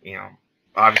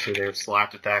 Obviously they were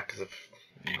slapped at that because of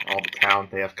all the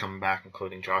talent they have coming back,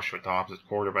 including Joshua Dobbs at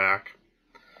quarterback.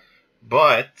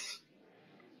 But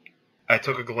I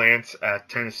took a glance at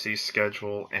Tennessee's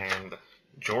schedule and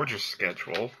Georgia's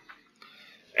schedule,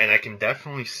 and I can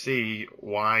definitely see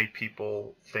why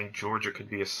people think Georgia could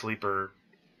be a sleeper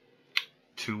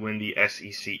to win the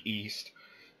SEC East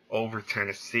over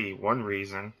Tennessee. One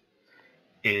reason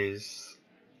is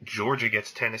Georgia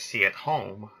gets Tennessee at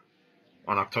home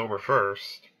on October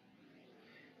 1st,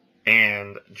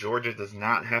 and Georgia does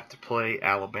not have to play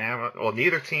Alabama. Well,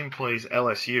 neither team plays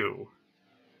LSU,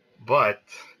 but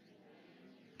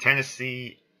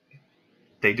Tennessee,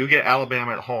 they do get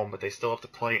Alabama at home, but they still have to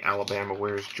play Alabama,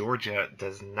 whereas Georgia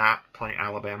does not play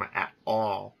Alabama at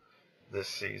all this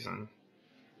season.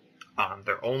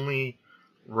 Their only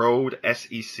road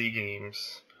SEC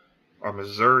games are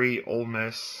Missouri, Ole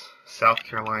Miss, South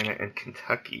Carolina, and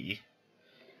Kentucky.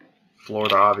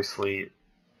 Florida, obviously,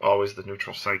 always the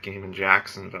neutral site game in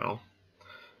Jacksonville.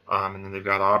 And then they've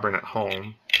got Auburn at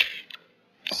home.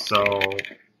 So,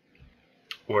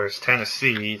 whereas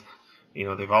Tennessee,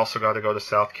 they've also got to go to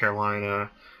South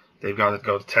Carolina. They've got to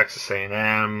go to Texas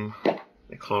A&M.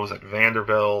 They close at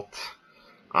Vanderbilt.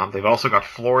 They've also got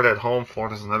Florida at home.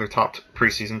 Florida's another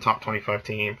preseason top 25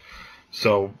 team.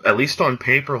 So, at least on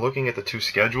paper, looking at the two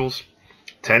schedules,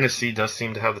 Tennessee does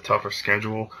seem to have the tougher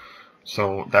schedule.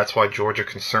 So, that's why Georgia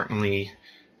can certainly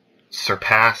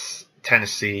surpass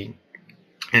Tennessee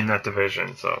in that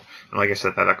division. So, like I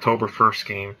said, that October 1st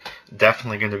game,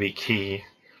 definitely going to be key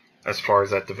as far as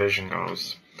that division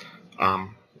goes.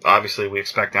 Obviously, we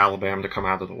expect Alabama to come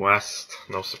out of the West.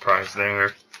 No surprise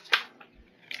there.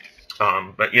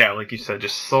 But yeah, like you said,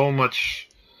 just so much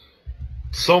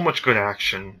good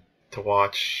action to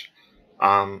watch.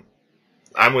 I'm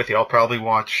with you. I'll probably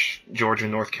watch Georgia,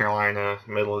 North Carolina,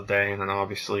 middle of the day, and then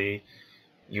obviously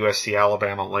USC,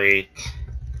 Alabama late.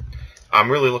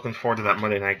 I'm really looking forward to that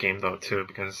Monday night game, though, too,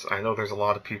 because I know there's a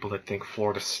lot of people that think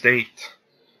Florida State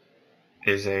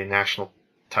is a national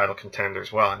title contender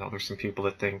as well. I know there's some people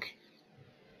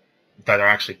that are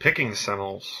actually picking the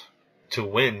Seminoles to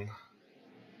win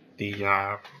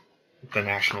the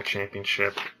national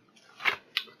championship.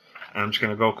 And I'm just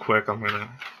going to go quick. I'm going to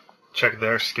check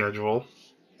their schedule.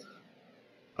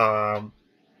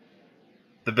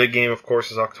 The big game, of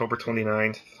course, is October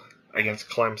 29th against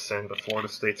Clemson, but Florida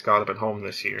State's got them at home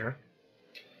this year.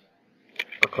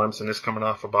 But Clemson is coming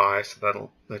off a bye, so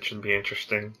that should be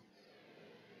interesting.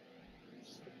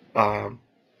 I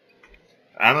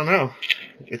don't know.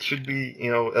 It should be,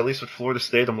 at least with Florida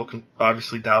State, I'm looking,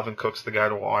 obviously Dalvin Cook's the guy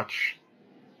to watch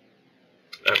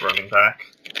at running back.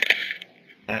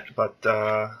 But,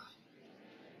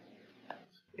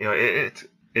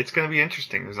 it's going to be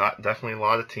interesting. There's definitely a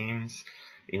lot of teams.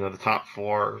 The top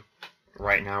four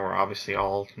right now are obviously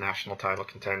all national title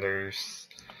contenders.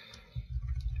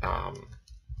 I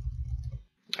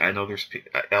know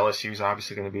LSU's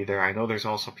obviously going to be there. I know there's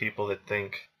also people that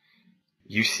think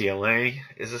UCLA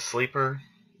is a sleeper.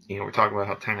 We're talking about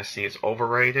how Tennessee is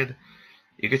overrated.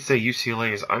 You could say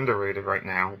UCLA is underrated right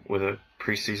now with a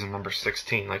preseason number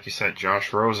 16. Like you said,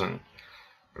 Josh Rosen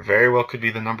very well could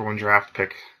be the number one draft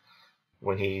pick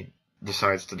when he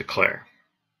decides to declare.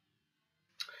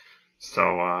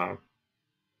 So,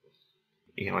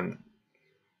 and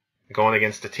going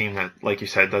against a team that, like you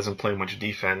said, doesn't play much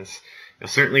defense, you'll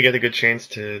certainly get a good chance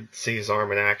to see his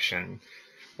arm in action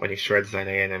when he shreds that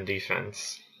A&M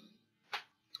defense.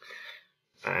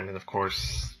 And then, of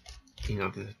course,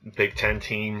 the Big Ten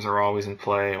teams are always in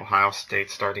play. Ohio State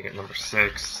starting at number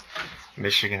 6,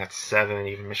 Michigan at 7,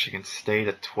 even Michigan State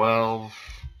at 12.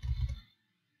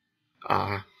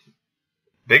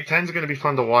 Big Ten's going to be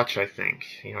fun to watch, I think.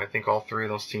 I think all three of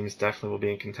those teams definitely will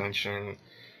be in contention.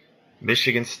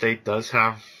 Michigan State does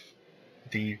have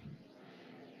kind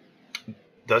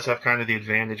of the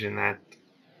advantage in that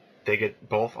they get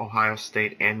both Ohio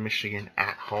State and Michigan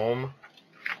at home.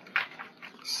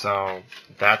 So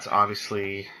that's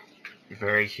obviously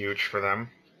very huge for them.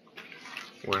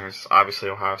 Whereas obviously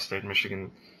Ohio State and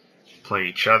Michigan play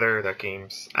each other. That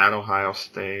game's at Ohio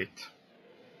State.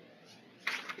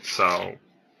 So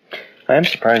I am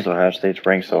surprised Ohio State's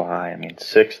ranked so high. I mean,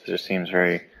 6th just seems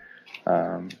very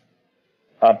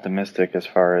optimistic as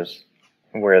far as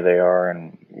where they are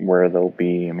and where they'll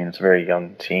be. I mean, it's a very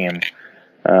young team.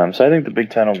 So I think the Big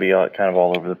Ten will be kind of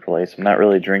all over the place. I'm not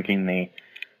really drinking the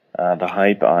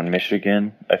hype on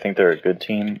Michigan. I think they're a good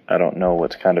team. I don't know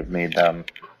what's kind of made them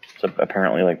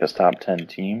apparently like this top 10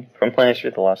 team from last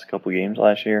year, the last couple games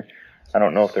last year. I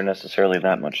don't know if they're necessarily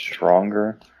that much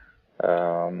stronger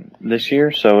this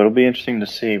year, so it'll be interesting to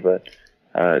see. But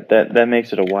that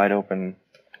makes it a wide open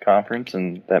conference,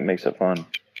 and that makes it fun.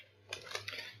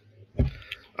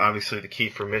 Obviously, the key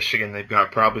for Michigan, they've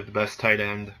got probably the best tight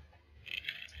end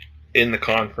in the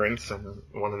conference and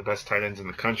one of the best tight ends in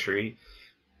the country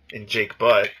in Jake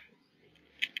Butt.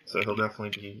 So he'll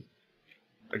definitely be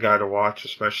a guy to watch,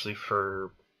 especially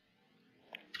for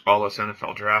all us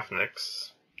NFL draft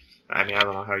nicks. I mean, I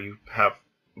don't know how you have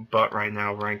Butt right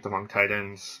now ranked among tight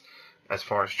ends as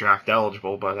far as draft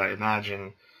eligible, but I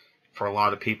imagine for a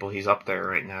lot of people he's up there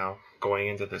right now going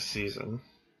into this season.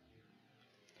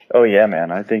 Oh yeah,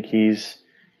 man. I think he's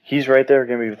right there,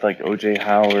 going to be with like O.J.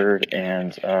 Howard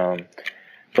and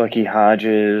Bucky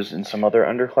Hodges and some other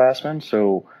underclassmen.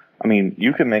 So, I mean,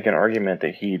 you could make an argument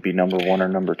that he'd be number 1 or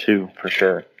number 2 for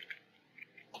sure.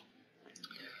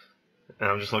 And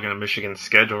I'm just looking at Michigan's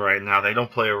schedule right now. They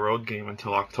don't play a road game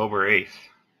until October 8th.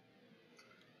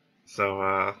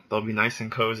 So they'll be nice and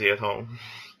cozy at home.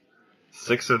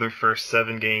 6 of their first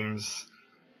 7 games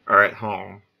are at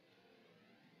home.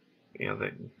 You know,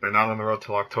 they're not on the road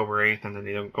till October 8th, and then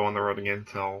they don't go on the road again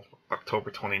until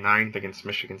October 29th against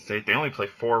Michigan State. They only play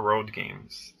 4 road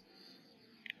games.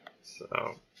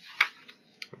 So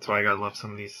that's why I gotta love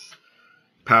some of these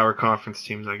power conference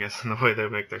teams, I guess, in the way they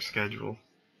make their schedule.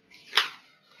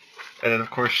 And then, of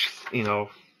course, you know,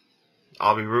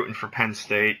 I'll be rooting for Penn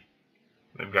State.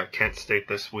 They've got Kent State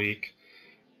this week.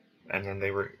 And then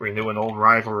they renew an old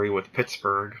rivalry with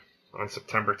Pittsburgh on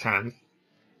September 10th.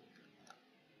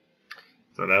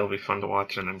 So that'll be fun to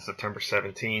watch. And then September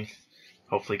 17th,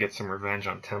 hopefully get some revenge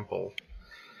on Temple.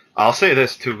 I'll say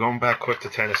this, too, going back quick to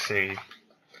Tennessee.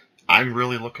 I'm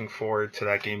really looking forward to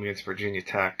that game against Virginia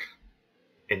Tech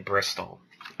in Bristol.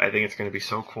 I think it's going to be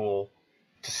so cool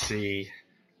to see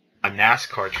a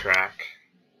NASCAR track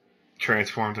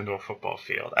transformed into a football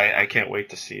field. I can't wait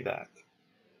to see that.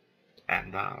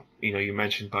 And, you know, you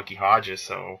mentioned Bucky Hodges,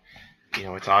 so, you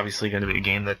know, it's obviously going to be a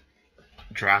game that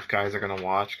draft guys are going to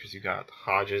watch because you got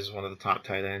Hodges, one of the top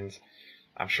tight ends.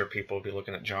 I'm sure people will be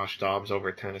looking at Josh Dobbs over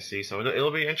at Tennessee, so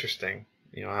it'll be interesting.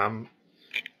 You know,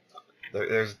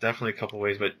 there's definitely a couple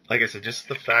ways, but like I said, just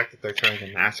the fact that they're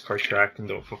turning a NASCAR track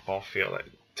into a football field,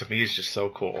 to me, is just so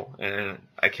cool, and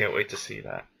I can't wait to see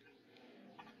that.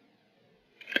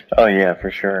 Oh yeah,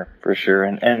 for sure.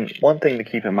 And one thing to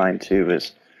keep in mind too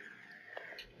is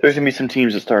there's gonna be some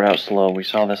teams that start out slow. We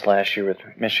saw this last year with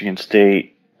Michigan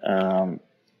State.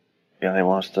 They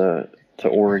lost to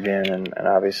Oregon, and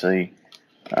obviously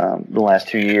the last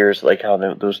 2 years, like how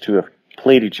those two have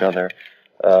played each other.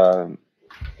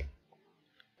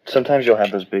 Sometimes you'll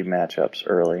have those big matchups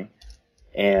early,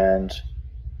 and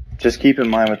just keep in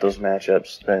mind with those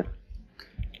matchups that,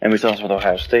 and we saw this with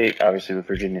Ohio State, obviously with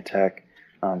Virginia Tech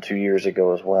 2 years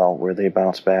ago as well, where they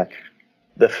bounced back.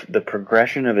 The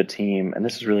progression of a team, and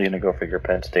this is really going to go for your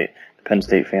Penn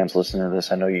State fans listening to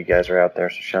this. I know you guys are out there,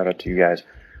 so shout out to you guys.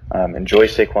 Enjoy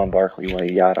Saquon Barkley while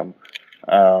you got him.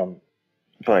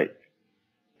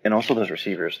 And also those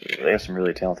receivers. They have some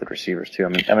really talented receivers too. I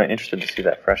mean, I'm interested to see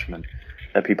that freshman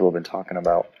that people have been talking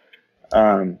about.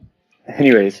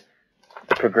 Anyways,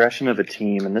 the progression of a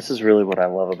team, and this is really what I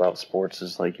love about sports,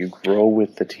 is like you grow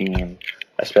with the team,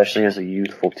 especially as a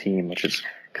youthful team, which is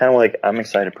kind of like I'm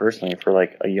excited personally for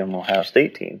like a young Ohio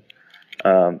State team.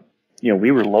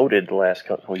 We were loaded the last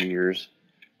couple of years,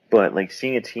 but like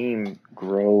seeing a team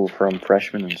grow from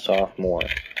freshman and sophomore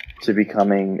to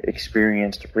becoming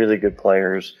experienced, really good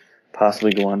players,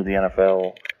 possibly go on to the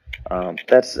NFL.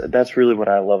 That's really what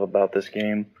I love about this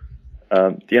game.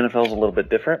 The NFL is a little bit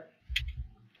different.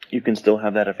 You can still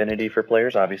have that affinity for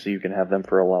players. Obviously, you can have them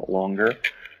for a lot longer.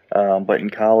 But in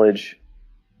college,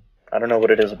 I don't know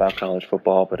what it is about college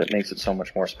football, but it makes it so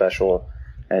much more special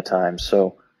at times.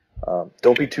 So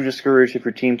don't be too discouraged if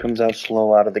your team comes out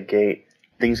slow out of the gate.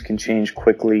 Things can change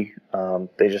quickly.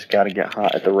 They just got to get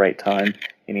hot at the right time.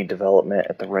 You need development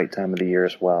at the right time of the year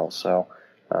as well. So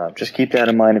just keep that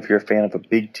in mind if you're a fan of a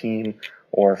big team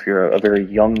or if you're a very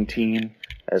young team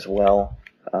as well.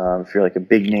 If you're like a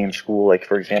big name school, like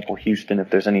for example Houston, if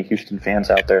there's any Houston fans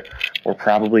out there, we're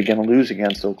probably going to lose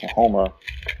against Oklahoma.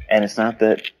 And it's not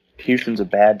that Houston's a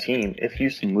bad team. If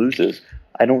Houston loses,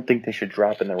 I don't think they should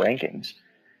drop in the rankings.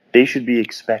 They should be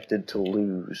expected to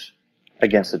lose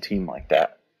against a team like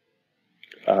that.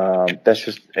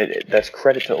 that's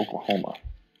credit to Oklahoma.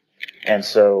 And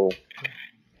so,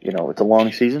 it's a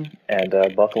long season, and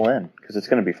buckle in because it's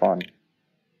going to be fun.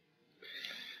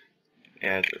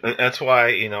 And that's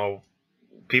why,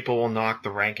 people will knock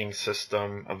the ranking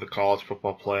system of the college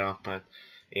football playoff, but,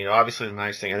 obviously the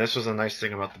nice thing, and this was a nice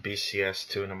thing about the BCS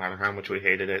too, no matter how much we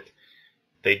hated it,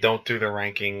 they don't do their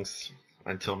rankings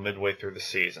until midway through the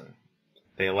season.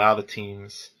 They allow the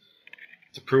teams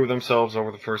to prove themselves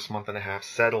over the first month and a half,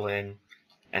 settle in,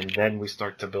 and then we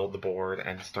start to build the board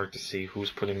and start to see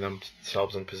who's putting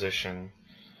themselves in position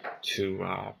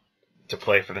to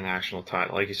play for the national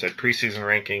title. Like you said, preseason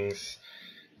rankings,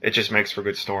 it just makes for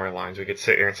good storylines. We could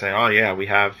sit here and say, oh yeah, we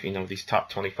have, these top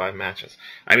 25 matches.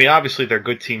 I mean, obviously they're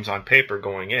good teams on paper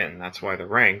going in. That's why they're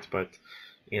ranked, but,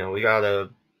 we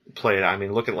gotta play it. I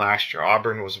mean, look at last year.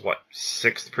 Auburn was,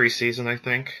 6th preseason, I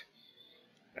think?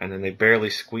 And then they barely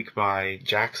squeaked by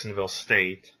Jacksonville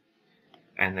State.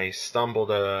 And they stumbled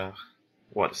a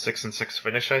 6-6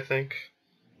 finish, I think,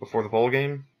 before the bowl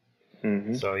game.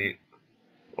 Mm-hmm. So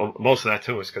most of that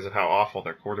too is because of how awful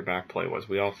their quarterback play was.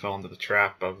 We all fell into the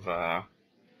trap of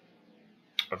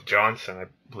Johnson, I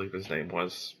believe his name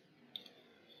was,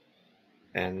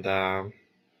 and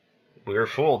we were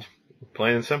fooled,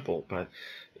 plain and simple. But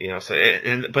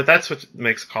but that's what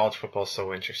makes college football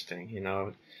so interesting.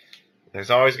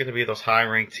 There's always going to be those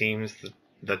high-ranked teams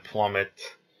that plummet.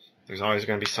 There's always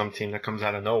going to be some team that comes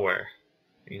out of nowhere,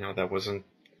 that wasn't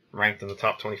ranked in the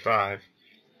top 25,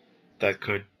 that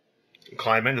could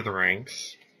climb into the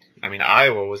ranks. I mean,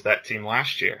 Iowa was that team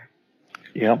last year.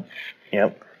 Yep.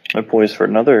 They're poised for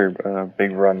another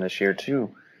big run this year,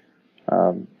 too.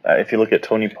 If you look at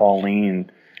Tony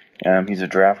Pauline, he's a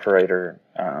draft writer.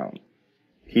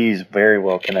 He's very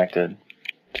well connected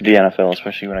to the NFL,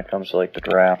 especially when it comes to the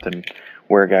draft and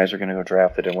where guys are going to go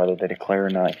drafted and whether they declare or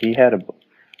not. He had a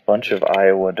bunch of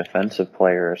Iowa defensive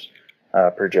players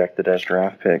projected as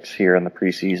draft picks here in the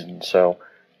preseason. So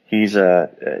he's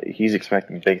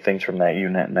expecting big things from that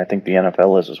unit, and I think the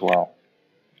NFL is as well.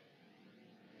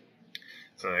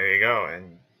 So there you go.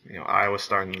 And Iowa's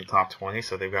starting in the top 20,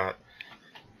 so they've got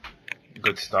a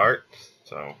good start.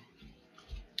 So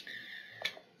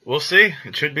we'll see.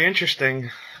 It should be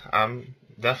interesting. I'm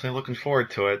definitely looking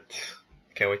forward to it.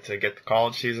 Can't wait to get the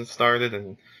college season started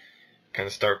and kind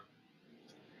of start.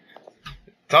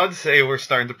 It's odd to say we're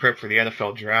starting to prep for the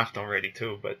NFL draft already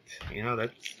too, but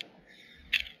it's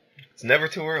never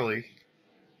too early.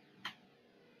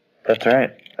 That's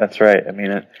right. I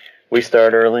mean, we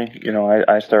start early.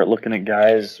 I start looking at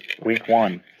guys week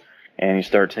 1, and you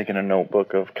start taking a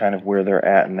notebook of kind of where they're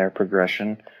at in their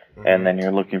progression, and then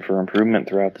you're looking for improvement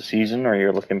throughout the season, or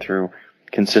you're looking through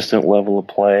consistent level of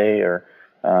play, or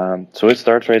so it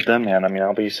starts right then, man. I mean,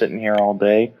 I'll be sitting here all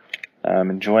day,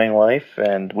 enjoying life,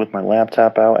 and with my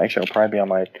laptop out. Actually, I'll probably be on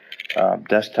my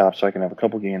desktop so I can have a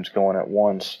couple games going at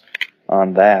once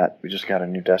on that. We just got a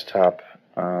new desktop.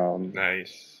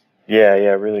 Nice. Yeah,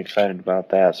 really excited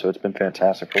about that. So it's been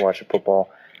fantastic for watching football.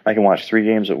 I can watch 3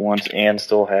 games at once and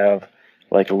still have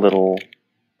a little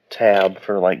tab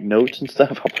for notes and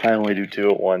stuff. I'll probably only do 2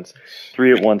 at once.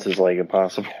 3 at once is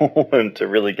impossible to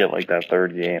really get that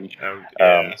 3rd game.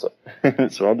 Yeah.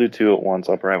 So I'll do 2 at once.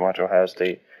 I'll probably watch Ohio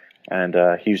State and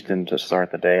Houston to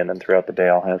start the day, and then throughout the day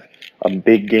I'll have a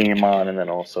big game on, and then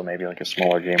also maybe a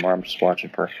smaller game where I'm just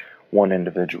watching for one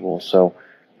individual. So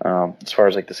as far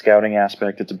as the scouting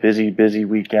aspect, it's a busy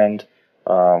weekend.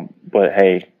 But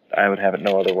hey, I would have it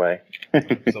no other way.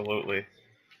 Absolutely.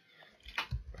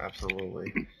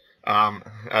 I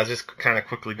was just kind of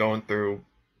quickly going through,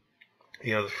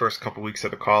 the first couple weeks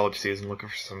of the college season, looking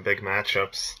for some big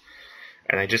matchups,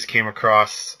 and I just came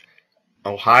across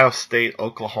Ohio State,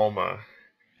 Oklahoma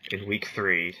in week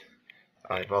 3.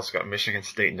 I've also got Michigan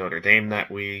State, Notre Dame that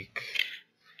week.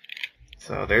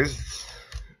 So there's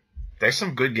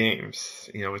some good games.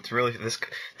 It's really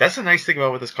that's the nice thing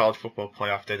about what this college football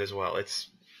playoff did as well.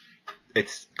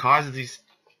 It's caused these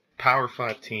Power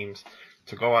 5 teams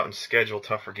to go out and schedule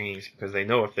tougher games because they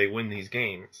know if they win these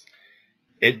games,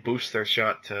 it boosts their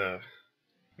shot to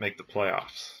make the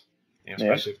playoffs.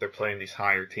 Especially if they're playing these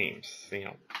higher teams.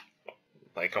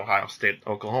 Like Ohio State,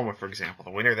 Oklahoma, for example.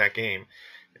 The winner of that game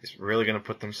is really going to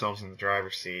put themselves in the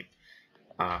driver's seat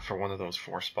for one of those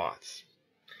 4 spots.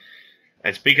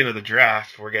 And speaking of the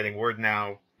draft, we're getting word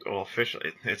now,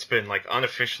 officially, it's been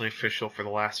unofficially official for the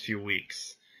last few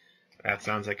weeks. That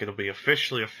sounds like it'll be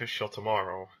officially official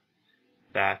tomorrow,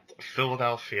 that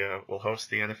Philadelphia will host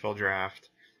the NFL draft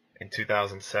in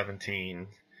 2017,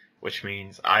 which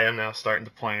means I am now starting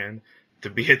to plan to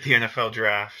be at the NFL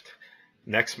draft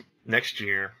next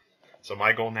year. So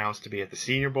my goal now is to be at the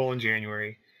Senior Bowl in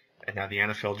January and now the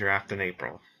NFL draft in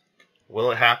April.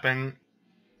 Will it happen?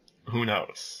 Who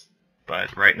knows?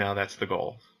 But right now that's the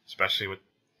goal, especially with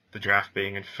the draft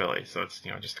being in Philly. So it's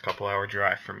just a couple-hour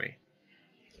drive for me.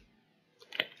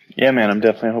 Yeah, man, I'm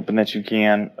definitely hoping that you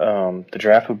can. The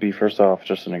draft would be, first off,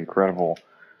 just an incredible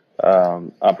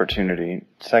opportunity.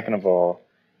 Second of all,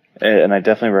 and I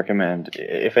definitely recommend,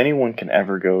 if anyone can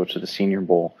ever go to the Senior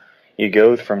Bowl, you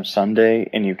go from Sunday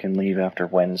and you can leave after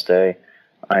Wednesday.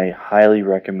 I highly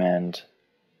recommend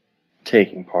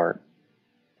taking part.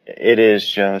 It is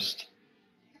just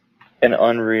an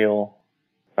unreal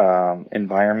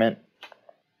environment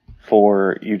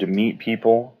for you to meet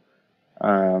people,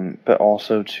 but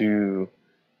also to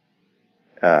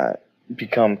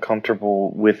become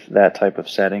comfortable with that type of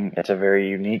setting. It's a very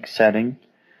unique setting,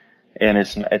 and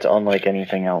it's unlike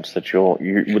anything else that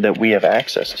that we have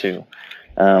access to,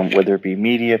 whether it be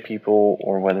media people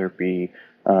or whether it be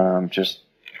just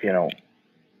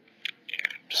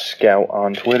scout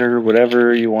on Twitter,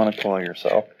 whatever you want to call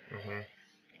yourself. Mm-hmm.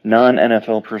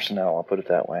 Non-NFL personnel, I'll put it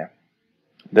that way.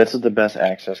 This is the best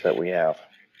access that we have,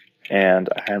 and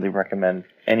I highly recommend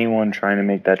anyone trying to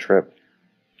make that trip,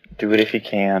 do it if you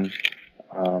can.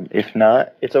 If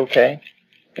not, it's okay.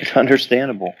 It's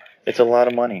understandable. It's a lot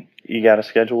of money. You got to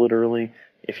schedule it early.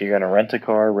 If you're going to rent a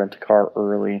car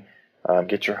early.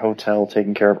 Get your hotel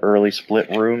taken care of early. Split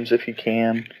rooms if you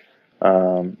can.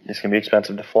 It's going to be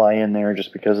expensive to fly in there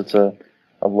just because it's a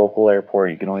local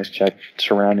airport. You can always check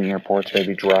surrounding airports,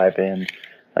 maybe drive in.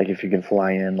 Like if you can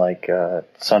fly in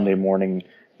Sunday morning,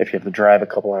 if you have to drive a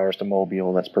couple hours to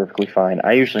Mobile, that's perfectly fine.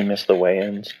 I usually miss the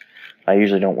weigh-ins. I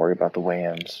usually don't worry about the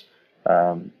weigh-ins.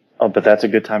 But that's a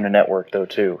good time to network, though,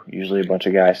 too. Usually a bunch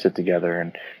of guys sit together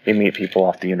and you meet people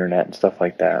off the internet and stuff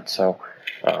like that. So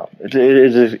it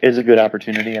is a good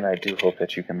opportunity, and I do hope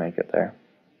that you can make it there.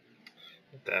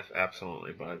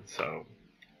 Absolutely, bud. So,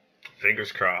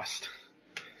 fingers crossed.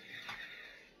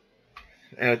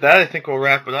 And with that, I think we'll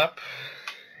wrap it up.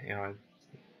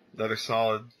 Another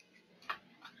solid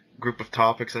group of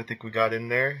topics I think we got in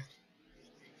there.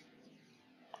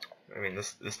 I mean,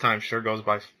 this time sure goes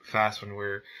by fast when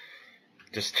we're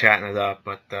just chatting it up,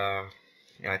 but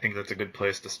I think that's a good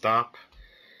place to stop.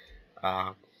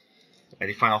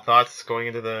 Any final thoughts going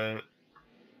into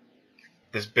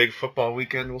this big football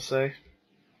weekend, we'll say?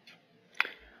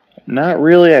 Not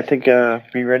really. I think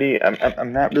be ready.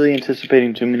 I'm not really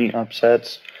anticipating too many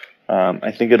upsets.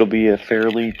 I think it'll be a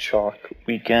fairly chalk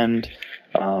weekend.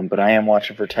 But I am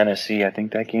watching for Tennessee. I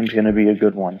think that game's going to be a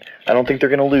good one. I don't think they're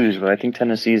going to lose, but I think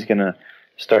Tennessee is going to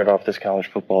start off this college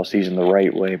football season the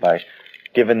right way by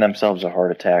giving themselves a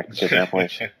heart attack because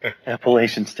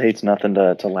Appalachian State's nothing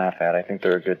to laugh at. I think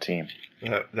they're a good team.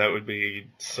 That would be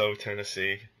so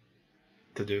Tennessee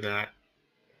to do that.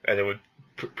 And it would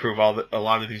prove a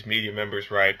lot of these media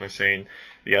members right by saying,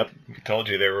 yep, we told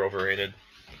you they were overrated.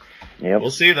 Yep.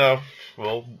 We'll see, though.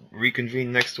 We'll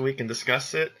reconvene next week and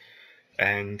discuss it.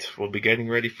 And we'll be getting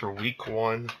ready for week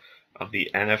 1 of the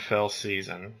NFL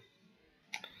season.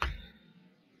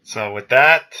 So with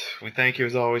that, we thank you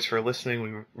as always for listening.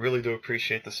 We really do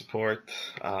appreciate the support.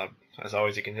 As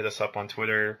always, you can hit us up on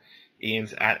Twitter.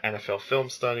 Ian's at NFL Film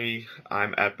Study.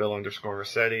 I'm at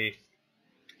Bill_Rossetti.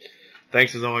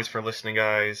 Thanks as always for listening,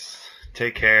 guys.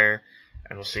 Take care,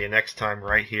 and we'll see you next time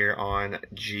right here on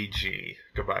GG.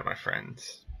 Goodbye, my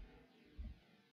friends.